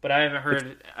 But I haven't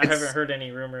heard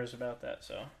any rumors about that.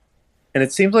 So. And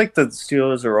it seems like the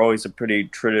Steelers are always a pretty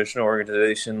traditional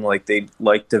organization. Like, they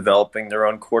like developing their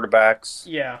own quarterbacks.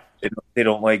 Yeah. They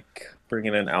don't like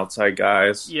bringing in outside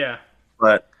guys. Yeah.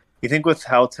 But you think with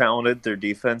how talented their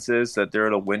defense is that they're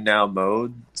in a win-now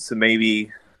mode, so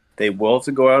maybe they will have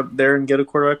to go out there and get a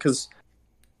quarterback? Because,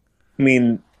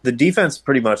 the defense is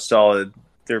pretty much solid.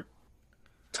 They're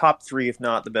top 3, if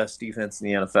not the best defense in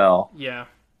the NFL. Yeah.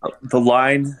 The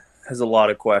line has a lot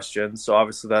of questions, so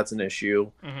obviously that's an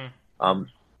issue. Mm-hmm.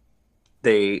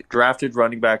 They drafted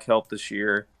running back help this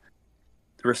year.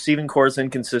 The receiving core is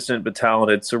inconsistent but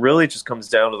talented, so really it just comes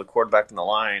down to the quarterback and the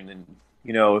line. And,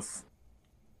 if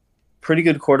pretty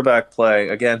good quarterback play,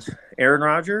 again, Aaron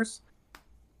Rodgers,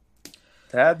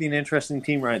 that'd be an interesting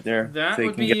team right there. That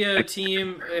would be a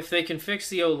team, if they can fix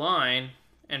the O-line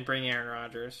and bring Aaron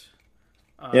Rodgers.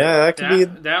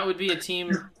 That would be a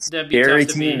team that'd be tough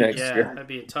to beat. That'd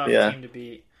be a tough team to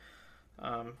beat.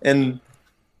 And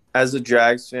as a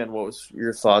Jags fan, what was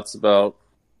your thoughts about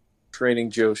trading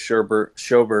Joe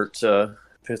Schobert to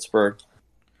Pittsburgh?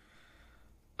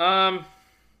 I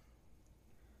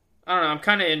don't know. I'm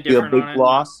kind of indifferent on it.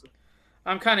 Loss?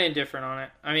 I'm kind of indifferent on it.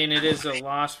 It is a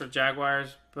loss for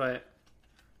Jaguars, but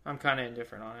I'm kind of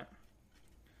indifferent on it.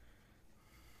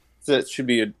 That should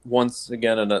be once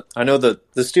again. I know the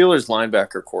Steelers'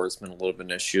 linebacker core has been a little bit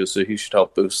an issue, so he should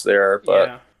help boost there.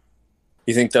 But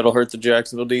you think that'll hurt the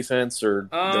Jacksonville defense, or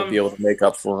they'll be able to make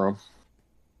up for them?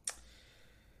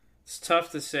 It's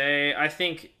tough to say. I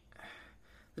think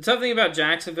the tough thing about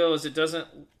Jacksonville is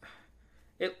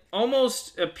it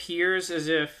almost appears as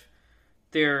if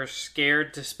they're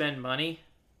scared to spend money.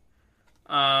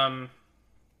 You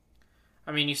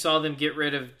saw them get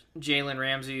rid of Jalen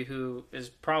Ramsey, who is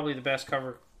probably the best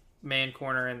cover man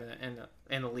corner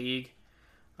in the league.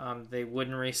 They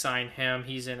wouldn't re-sign him.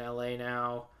 He's in LA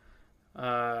now.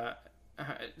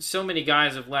 So many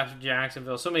guys have left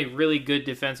Jacksonville. So many really good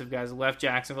defensive guys have left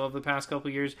Jacksonville over the past couple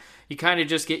of years. You kind of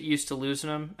just get used to losing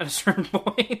them at a certain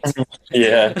point.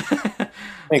 Yeah,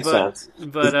 makes sense.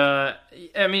 But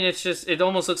it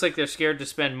almost looks like they're scared to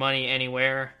spend money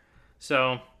anywhere.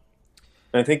 So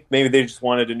I think maybe they just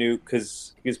wanted a new,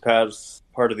 because he was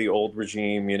part of the old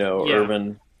regime.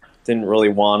 Urban didn't really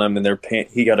want him, and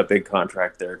he got a big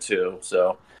contract there too.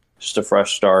 So just a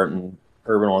fresh start, and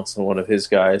Urban wants one of his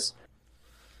guys.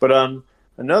 But on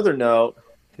another note,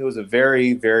 it was a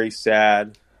very, very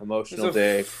sad, emotional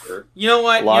day. You know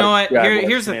what?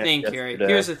 Here's the thing, Kerry.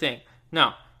 Here's the thing.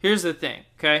 No, here's the thing,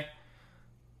 okay?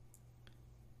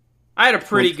 I had a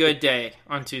pretty good day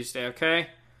on Tuesday, okay?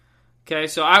 Okay,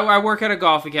 so I work at a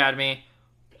golf academy.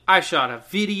 I shot a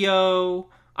video.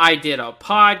 I did a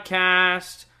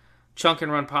podcast. Chunk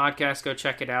and Run podcast. Go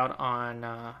check it out on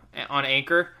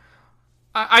Anchor.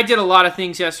 I did a lot of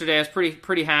things yesterday. I was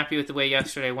pretty happy with the way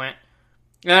yesterday went.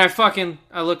 And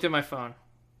I looked at my phone.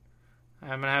 I'm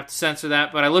going to have to censor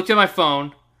that, but I looked at my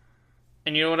phone,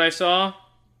 and you know what I saw?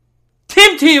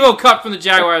 Tim Tebow cut from the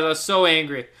Jaguars. I was so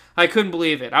angry. I couldn't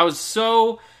believe it. I was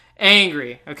so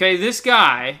angry. Okay, this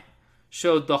guy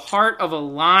showed the heart of a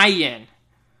lion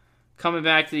coming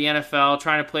back to the NFL,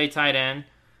 trying to play tight end.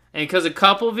 And because a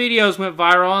couple videos went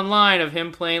viral online of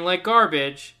him playing like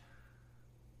garbage,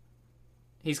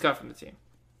 he's cut from the team.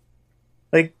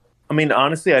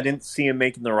 Honestly, I didn't see him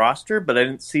making the roster, but I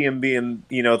didn't see him being,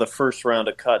 the first round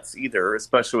of cuts either,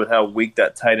 especially with how weak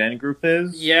that tight end group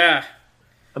is. Yeah.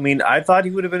 I thought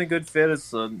he would have been a good fit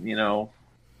as a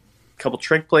couple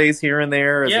trick plays here and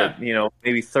there, as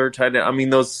maybe third tight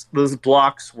end. Those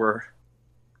blocks were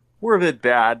a bit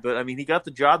bad, but he got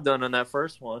the job done on that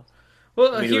first one.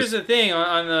 Well, here's the thing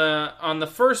on the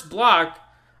first block.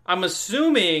 I'm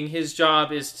assuming his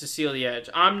job is to seal the edge.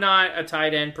 I'm not a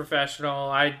tight end professional.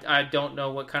 I don't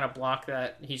know what kind of block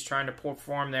that he's trying to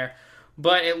perform there.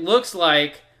 But it looks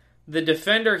like the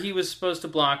defender he was supposed to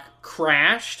block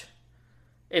crashed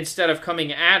instead of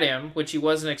coming at him, which he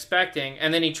wasn't expecting.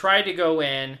 And then he tried to go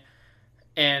in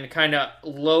and kind of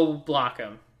low block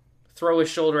him, throw his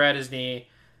shoulder at his knee.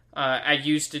 I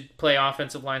used to play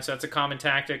offensive line, so that's a common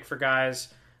tactic for guys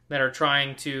that are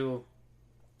trying to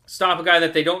stop a guy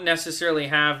that they don't necessarily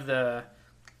have the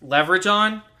leverage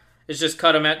on. Is just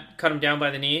cut him down by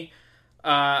the knee.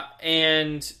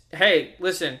 And hey,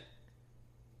 listen,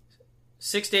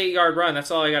 6 to 8 yard run.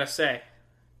 That's all I gotta say.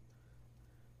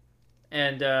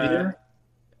 And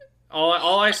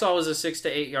all I saw was a 6 to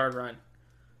 8 yard run.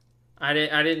 I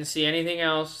didn't see anything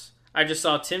else. I just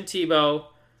saw Tim Tebow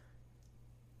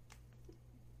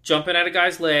jumping at a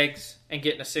guy's legs and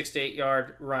getting a 6 to 8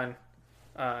 yard run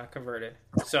converted.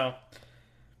 So,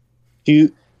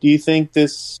 do you think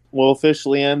this will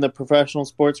officially end the professional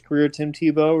sports career of Tim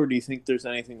Tebow, or do you think there's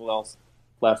anything else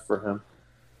left for him?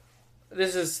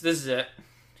 This is it.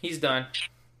 He's done.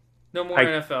 No more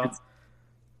NFL.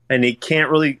 And he can't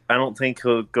really. I don't think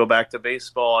he'll go back to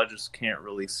baseball. I just can't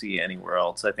really see anywhere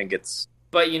else. I think it's.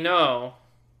 But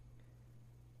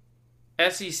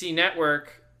SEC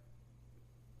Network.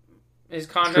 His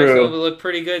contract's going to look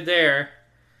pretty good there.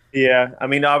 Yeah,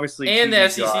 obviously... And the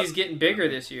SEC is getting bigger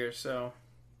this year, so...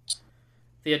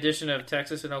 The addition of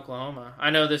Texas and Oklahoma. I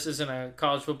know this isn't a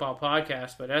college football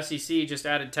podcast, but SEC just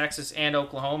added Texas and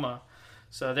Oklahoma.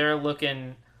 So they're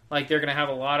looking like they're going to have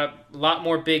a lot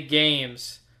more big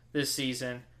games this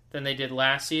season than they did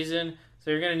last season.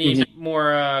 So they're going to need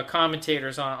more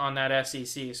commentators on that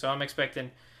SEC. So I'm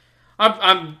expecting...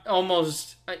 I'll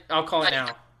call it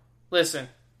now. Listen...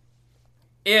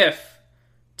 If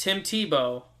Tim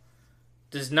Tebow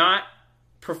does not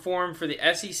perform for the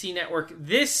SEC Network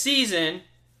this season,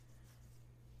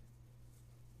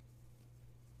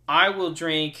 I will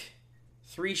drink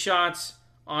 3 shots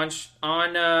on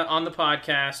the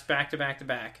podcast back to back to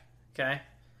back. Okay,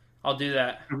 I'll do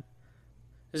that.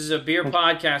 This is a beer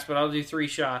podcast, but I'll do 3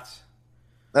 shots.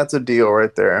 That's a deal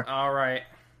right there. All right.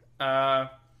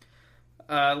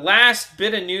 Last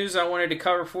bit of news I wanted to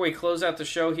cover before we close out the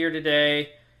show here today.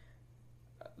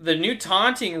 The new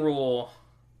taunting rule.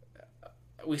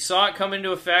 We saw it come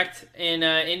into effect in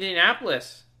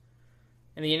Indianapolis.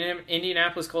 In the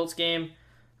Indianapolis Colts game.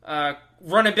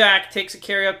 Running back takes a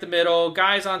carry up the middle.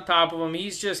 Guy's on top of him.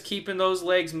 He's just keeping those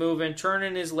legs moving,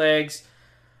 turning his legs.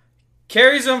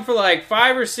 Carries him for like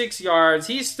 5 or 6 yards.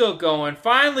 He's still going.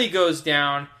 Finally goes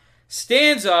down.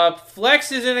 Stands up,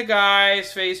 flexes in a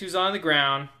guy's face who's on the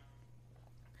ground,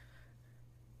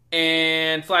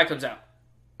 and flag comes out.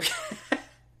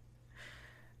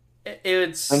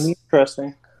 It's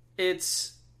interesting.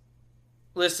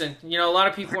 Listen, a lot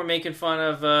of people were making fun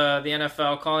of the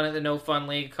NFL, calling it the No Fun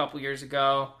League a couple years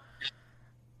ago.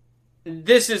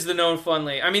 This is the No Fun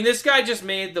League. This guy just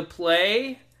made the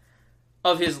play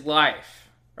of his life,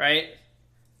 right?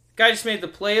 The guy just made the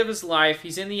play of his life.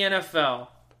 He's in the NFL.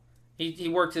 He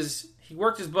worked his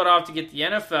butt off to get the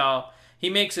NFL. He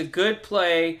makes a good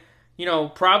play,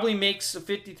 probably makes a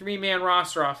 53-man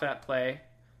roster off that play.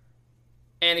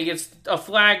 And he gets a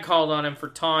flag called on him for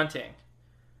taunting.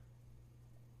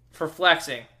 For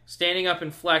flexing. Standing up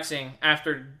and flexing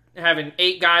after having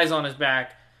 8 guys on his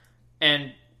back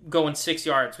and going 6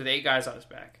 yards with 8 guys on his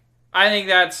back. I think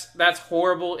that's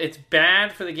horrible. It's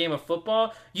bad for the game of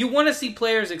football. You want to see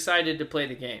players excited to play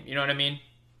the game. You know what I mean?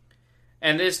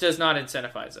 And this does not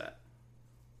incentivize that.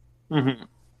 Mm-hmm.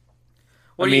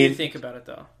 What do you think about it,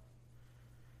 though?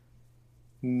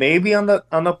 Maybe on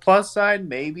the plus side,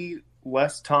 maybe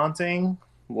less taunting,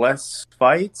 less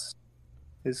fights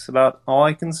is about all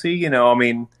I can see.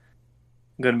 Going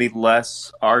to be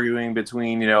less arguing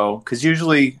between, because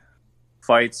usually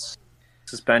fights,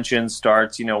 suspension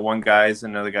starts, one guy's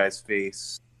in another guy's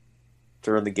face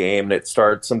during the game, and it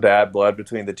starts some bad blood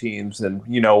between the teams, and,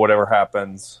 whatever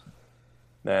happens,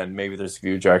 then maybe there's a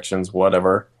few ejections,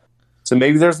 whatever. So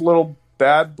maybe there's a little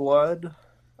bad blood.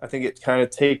 I think it kind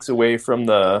of takes away from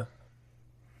the,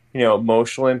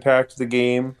 emotional impact of the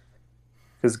game.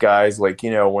 Because guys, like,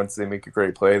 once they make a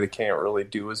great play, they can't really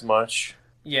do as much.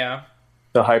 Yeah.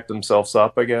 To hype themselves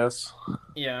up, I guess.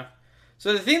 Yeah.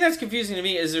 So the thing that's confusing to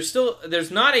me is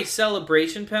there's not a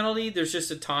celebration penalty, there's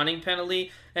just a taunting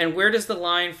penalty. And where does the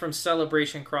line from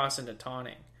celebration cross into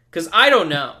taunting? Because I don't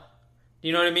know.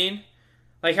 You know what I mean?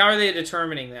 Like, how are they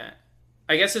determining that?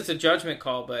 I guess it's a judgment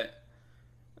call, but...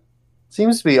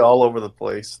 Seems to be all over the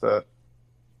place, that...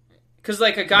 Because,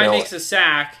 like, a guy makes a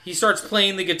sack, he starts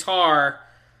playing the guitar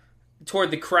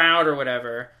toward the crowd or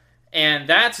whatever, and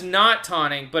that's not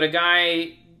taunting, but a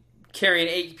guy carrying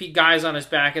 8 guys on his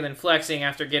back and then flexing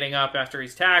after getting up after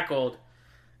he's tackled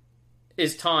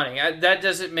is taunting. That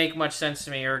doesn't make much sense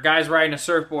to me. Or guys riding a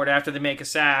surfboard after they make a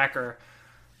sack, or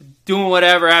doing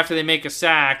whatever after they make a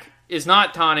sack is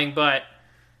not taunting, but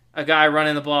a guy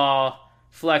running the ball,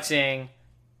 flexing,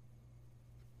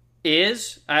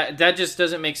 is. That just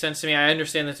doesn't make sense to me. I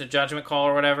understand that's a judgment call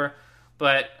or whatever,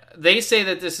 but they say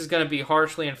that this is going to be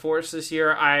harshly enforced this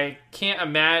year. I can't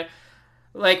imagine.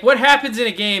 Like, what happens in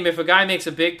a game if a guy makes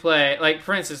a big play? Like,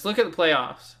 for instance, look at the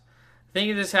playoffs. Think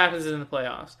if this happens in the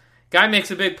playoffs. Guy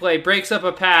makes a big play, breaks up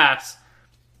a pass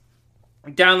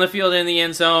down the field in the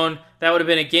end zone. That would have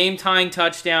been a game-tying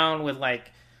touchdown with,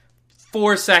 like,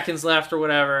 4 seconds left or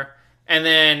whatever. And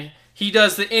then he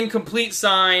does the incomplete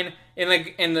sign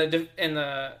in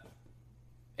the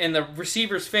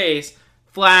receiver's face.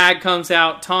 Flag comes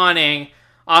out, taunting.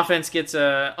 Offense gets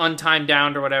a untimed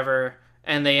down or whatever,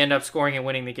 and they end up scoring and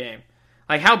winning the game.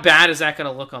 Like, how bad is that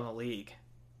going to look on the league?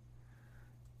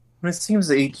 It seems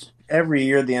that every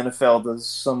year the NFL does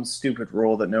some stupid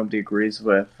rule that nobody agrees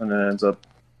with, and it ends up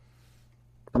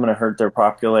coming to hurt their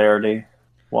popularity.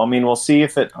 Well, I mean, we'll see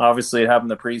if it happened in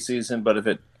the preseason, but if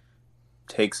it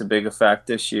takes a big effect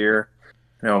this year,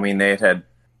 I mean, they had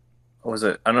what was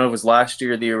it? I don't know if it was last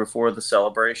year or the year before, the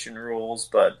celebration rules,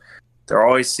 but there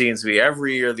always seems to be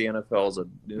every year the NFL is a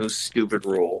new stupid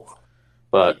rule.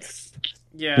 But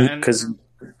yeah, because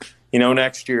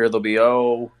next year there'll be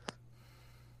no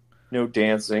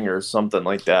dancing or something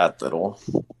like that.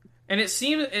 And it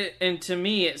seems, and to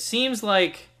me, it seems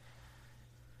like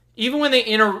even when they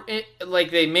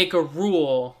they make a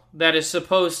rule that is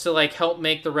supposed to like help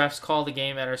make the refs call the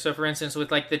game better. So, for instance,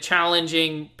 with like the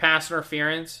challenging pass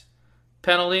interference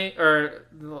penalty or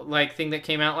like thing that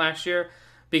came out last year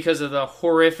because of the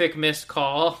horrific missed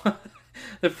call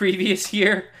the previous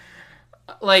year.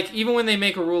 Like, even when they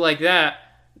make a rule like that,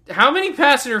 how many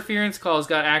pass interference calls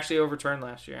got actually overturned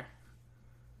last year?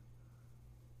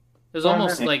 It was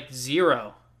almost like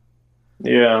 0.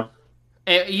 Yeah.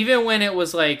 And even when it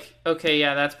was like, okay,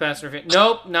 yeah, that's pass interference.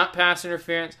 Nope, not pass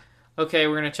interference. Okay,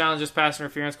 we're going to challenge this pass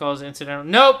interference call as incidental.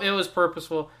 Nope, it was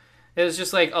purposeful. It was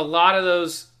just like a lot of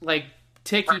those like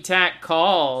ticky-tack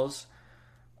calls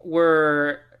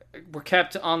were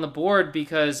kept on the board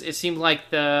because it seemed like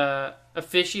the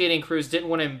officiating crews didn't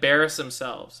want to embarrass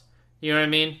themselves. You know what I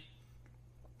mean?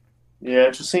 Yeah,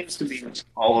 it just seems to be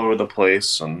all over the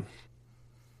place, and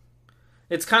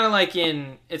it's kind of like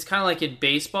in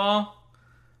baseball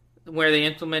where they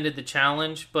implemented the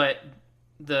challenge, but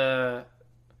the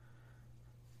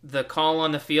call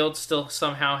on the field still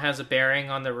somehow has a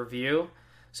bearing on the review.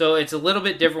 So it's a little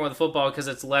bit different with football because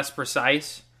it's less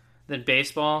precise than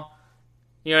baseball.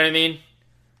 You know what I mean?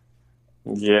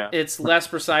 Yeah. It's less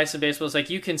precise than baseball. It's like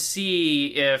you can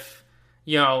see if,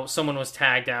 someone was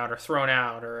tagged out or thrown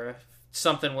out or if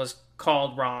something was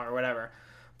called wrong or whatever.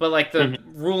 But like the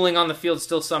ruling on the field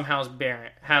still somehow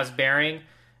has bearing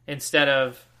instead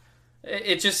of...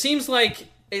 It just seems like...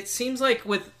 It seems like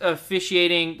with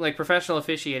officiating, like professional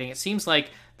officiating, it seems like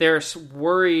they're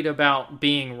worried about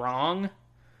being wrong,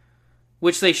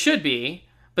 which they should be.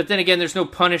 But then again, there's no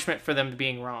punishment for them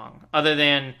being wrong, other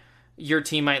than your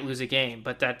team might lose a game.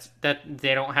 But that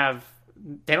they don't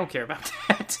care about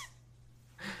that.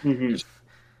 Mm-hmm.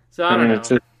 So I don't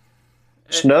know.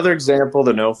 It's another example of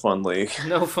the no fun league.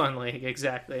 No fun league,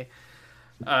 exactly.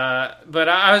 But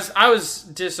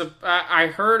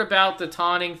I heard about the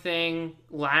taunting thing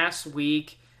last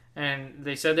week, and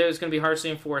they said that it was going to be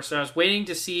harshly enforced. So I was waiting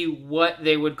to see what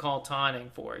they would call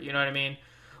taunting for. You know what I mean?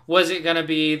 Was it going to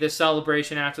be the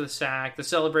celebration after the sack, the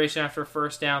celebration after a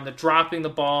first down, the dropping the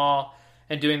ball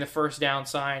and doing the first down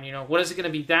sign? What is it going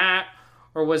to be, that,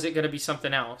 or was it going to be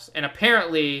something else? And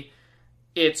apparently,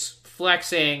 it's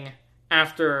flexing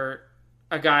after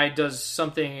a guy does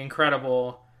something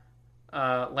incredible.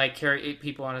 Like carry 8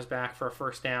 people on his back for a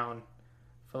first down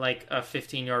for like a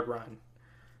 15-yard run.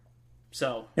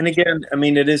 So, and again, I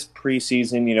mean, it is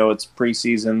preseason. It's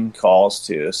preseason calls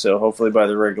too. So hopefully by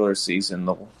the regular season,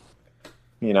 they'll,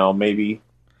 maybe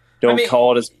don't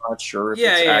call it as much. Or if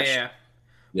yeah.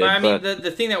 But I mean,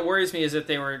 the thing that worries me is that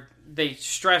they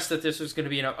stressed that this was going to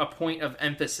be a point of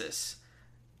emphasis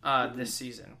this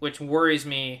season, which worries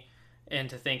me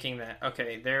into thinking that,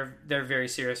 okay, they're very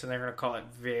serious and they're going to call it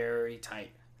very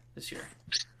tight this year.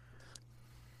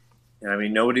 Yeah, I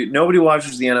mean, nobody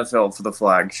watches the NFL for the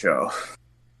flag show.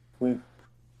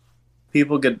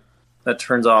 People get that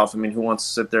turns off. I mean, who wants to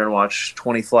sit there and watch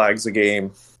 20 flags a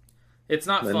game? It's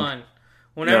not fun.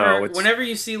 Whenever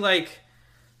you see, like...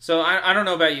 So, I don't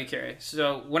know about you, Kerry.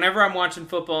 So, whenever I'm watching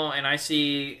football and I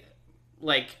see,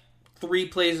 like, 3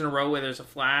 plays in a row where there's a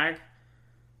flag,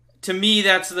 to me,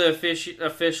 that's the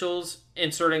officials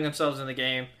inserting themselves in the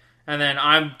game. And then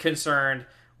I'm concerned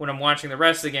when I'm watching the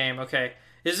rest of the game, okay,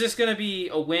 is this going to be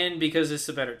a win because it's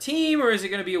a better team, or is it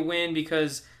going to be a win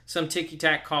because some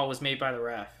ticky-tack call was made by the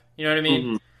ref? You know what I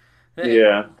mean? Mm-hmm.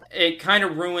 Yeah. It kind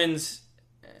of ruins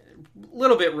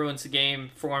the game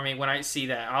for me when I see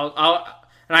that.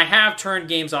 And I have turned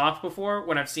games off before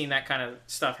when I've seen that kind of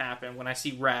stuff happen, when I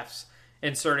see refs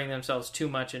inserting themselves too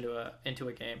much into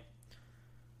a game.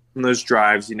 And those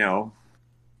drives,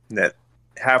 that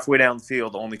halfway down the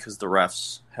field only because the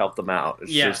refs help them out.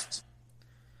 It's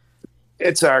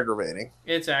aggravating.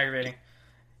 It's aggravating.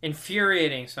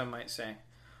 Infuriating, some might say.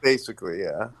 Basically,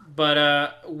 yeah.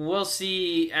 But we'll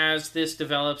see as this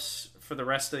develops for the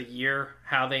rest of the year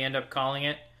how they end up calling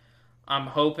it. I'm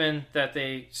hoping that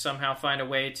they somehow find a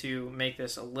way to make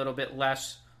this a little bit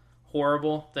less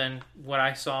horrible than what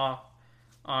I saw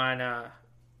on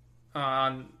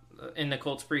in the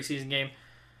Colts preseason game.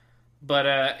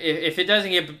 But if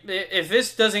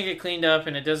this doesn't get cleaned up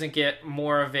and it doesn't get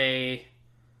more of a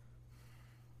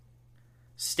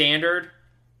standard,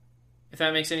 if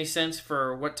that makes any sense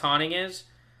for what taunting is,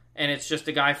 and it's just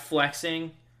a guy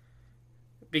flexing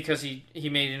because he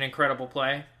made an incredible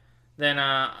play, then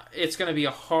it's going to be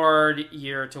a hard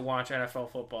year to watch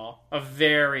NFL football. A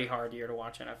very hard year to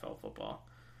watch NFL football.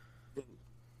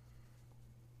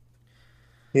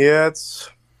 Yeah,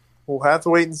 we'll have to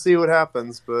wait and see what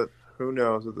happens, but who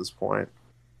knows at this point.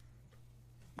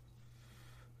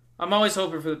 I'm always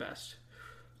hoping for the best.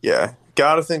 Yeah,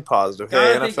 gotta think positive.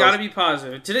 Gotta be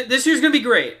positive. This year's going to be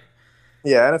great.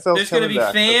 Yeah, NFL's There's going to be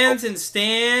fans and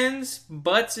stands,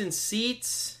 butts and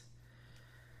seats.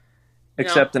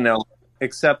 Except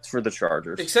for the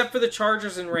Chargers. Except for the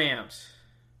Chargers and Rams.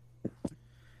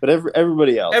 But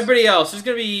everybody else. Everybody else. There's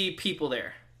going to be people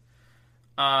there.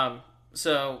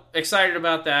 So, excited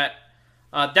about that.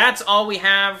 That's all we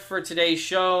have for today's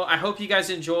show. I hope you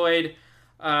guys enjoyed.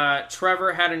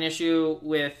 Trevor had an issue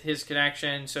with his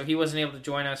connection, so he wasn't able to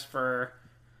join us for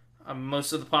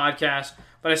most of the podcast.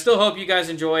 But I still hope you guys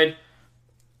enjoyed.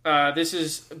 This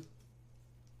is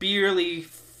Beerly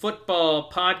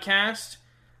Football Podcast.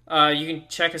 You can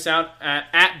check us out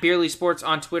at Beerly Sports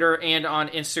on Twitter and on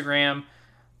Instagram.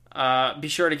 Be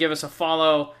sure to give us a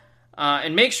follow.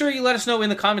 And make sure you let us know in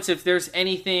the comments if there's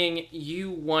anything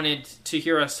you wanted to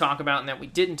hear us talk about and that we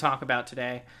didn't talk about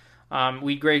today.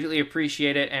 We greatly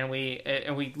appreciate it, and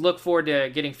we look forward to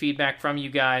getting feedback from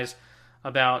you guys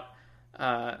about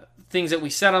things that we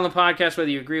said on the podcast, whether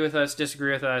you agree with us,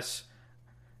 disagree with us.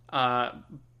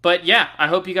 But yeah, I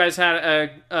hope you guys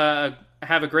have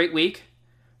a great week.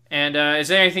 And is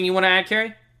there anything you want to add,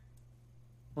 Kerry?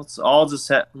 Let's all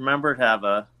just remember to have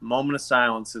a moment of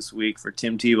silence this week for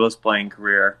Tim Tebow's playing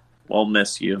career. We'll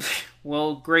miss you.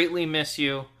 We'll greatly miss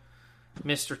you,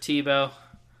 Mr. Tebow.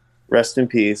 Rest in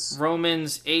peace.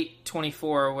 Romans 8:24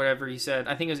 or whatever he said.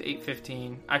 I think it was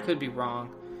 8:15. I could be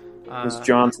wrong. It's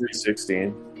John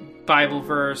 3:16. Bible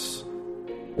verse.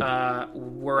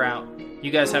 We're out. You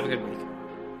guys have a good week.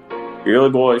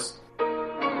 Beerly boys.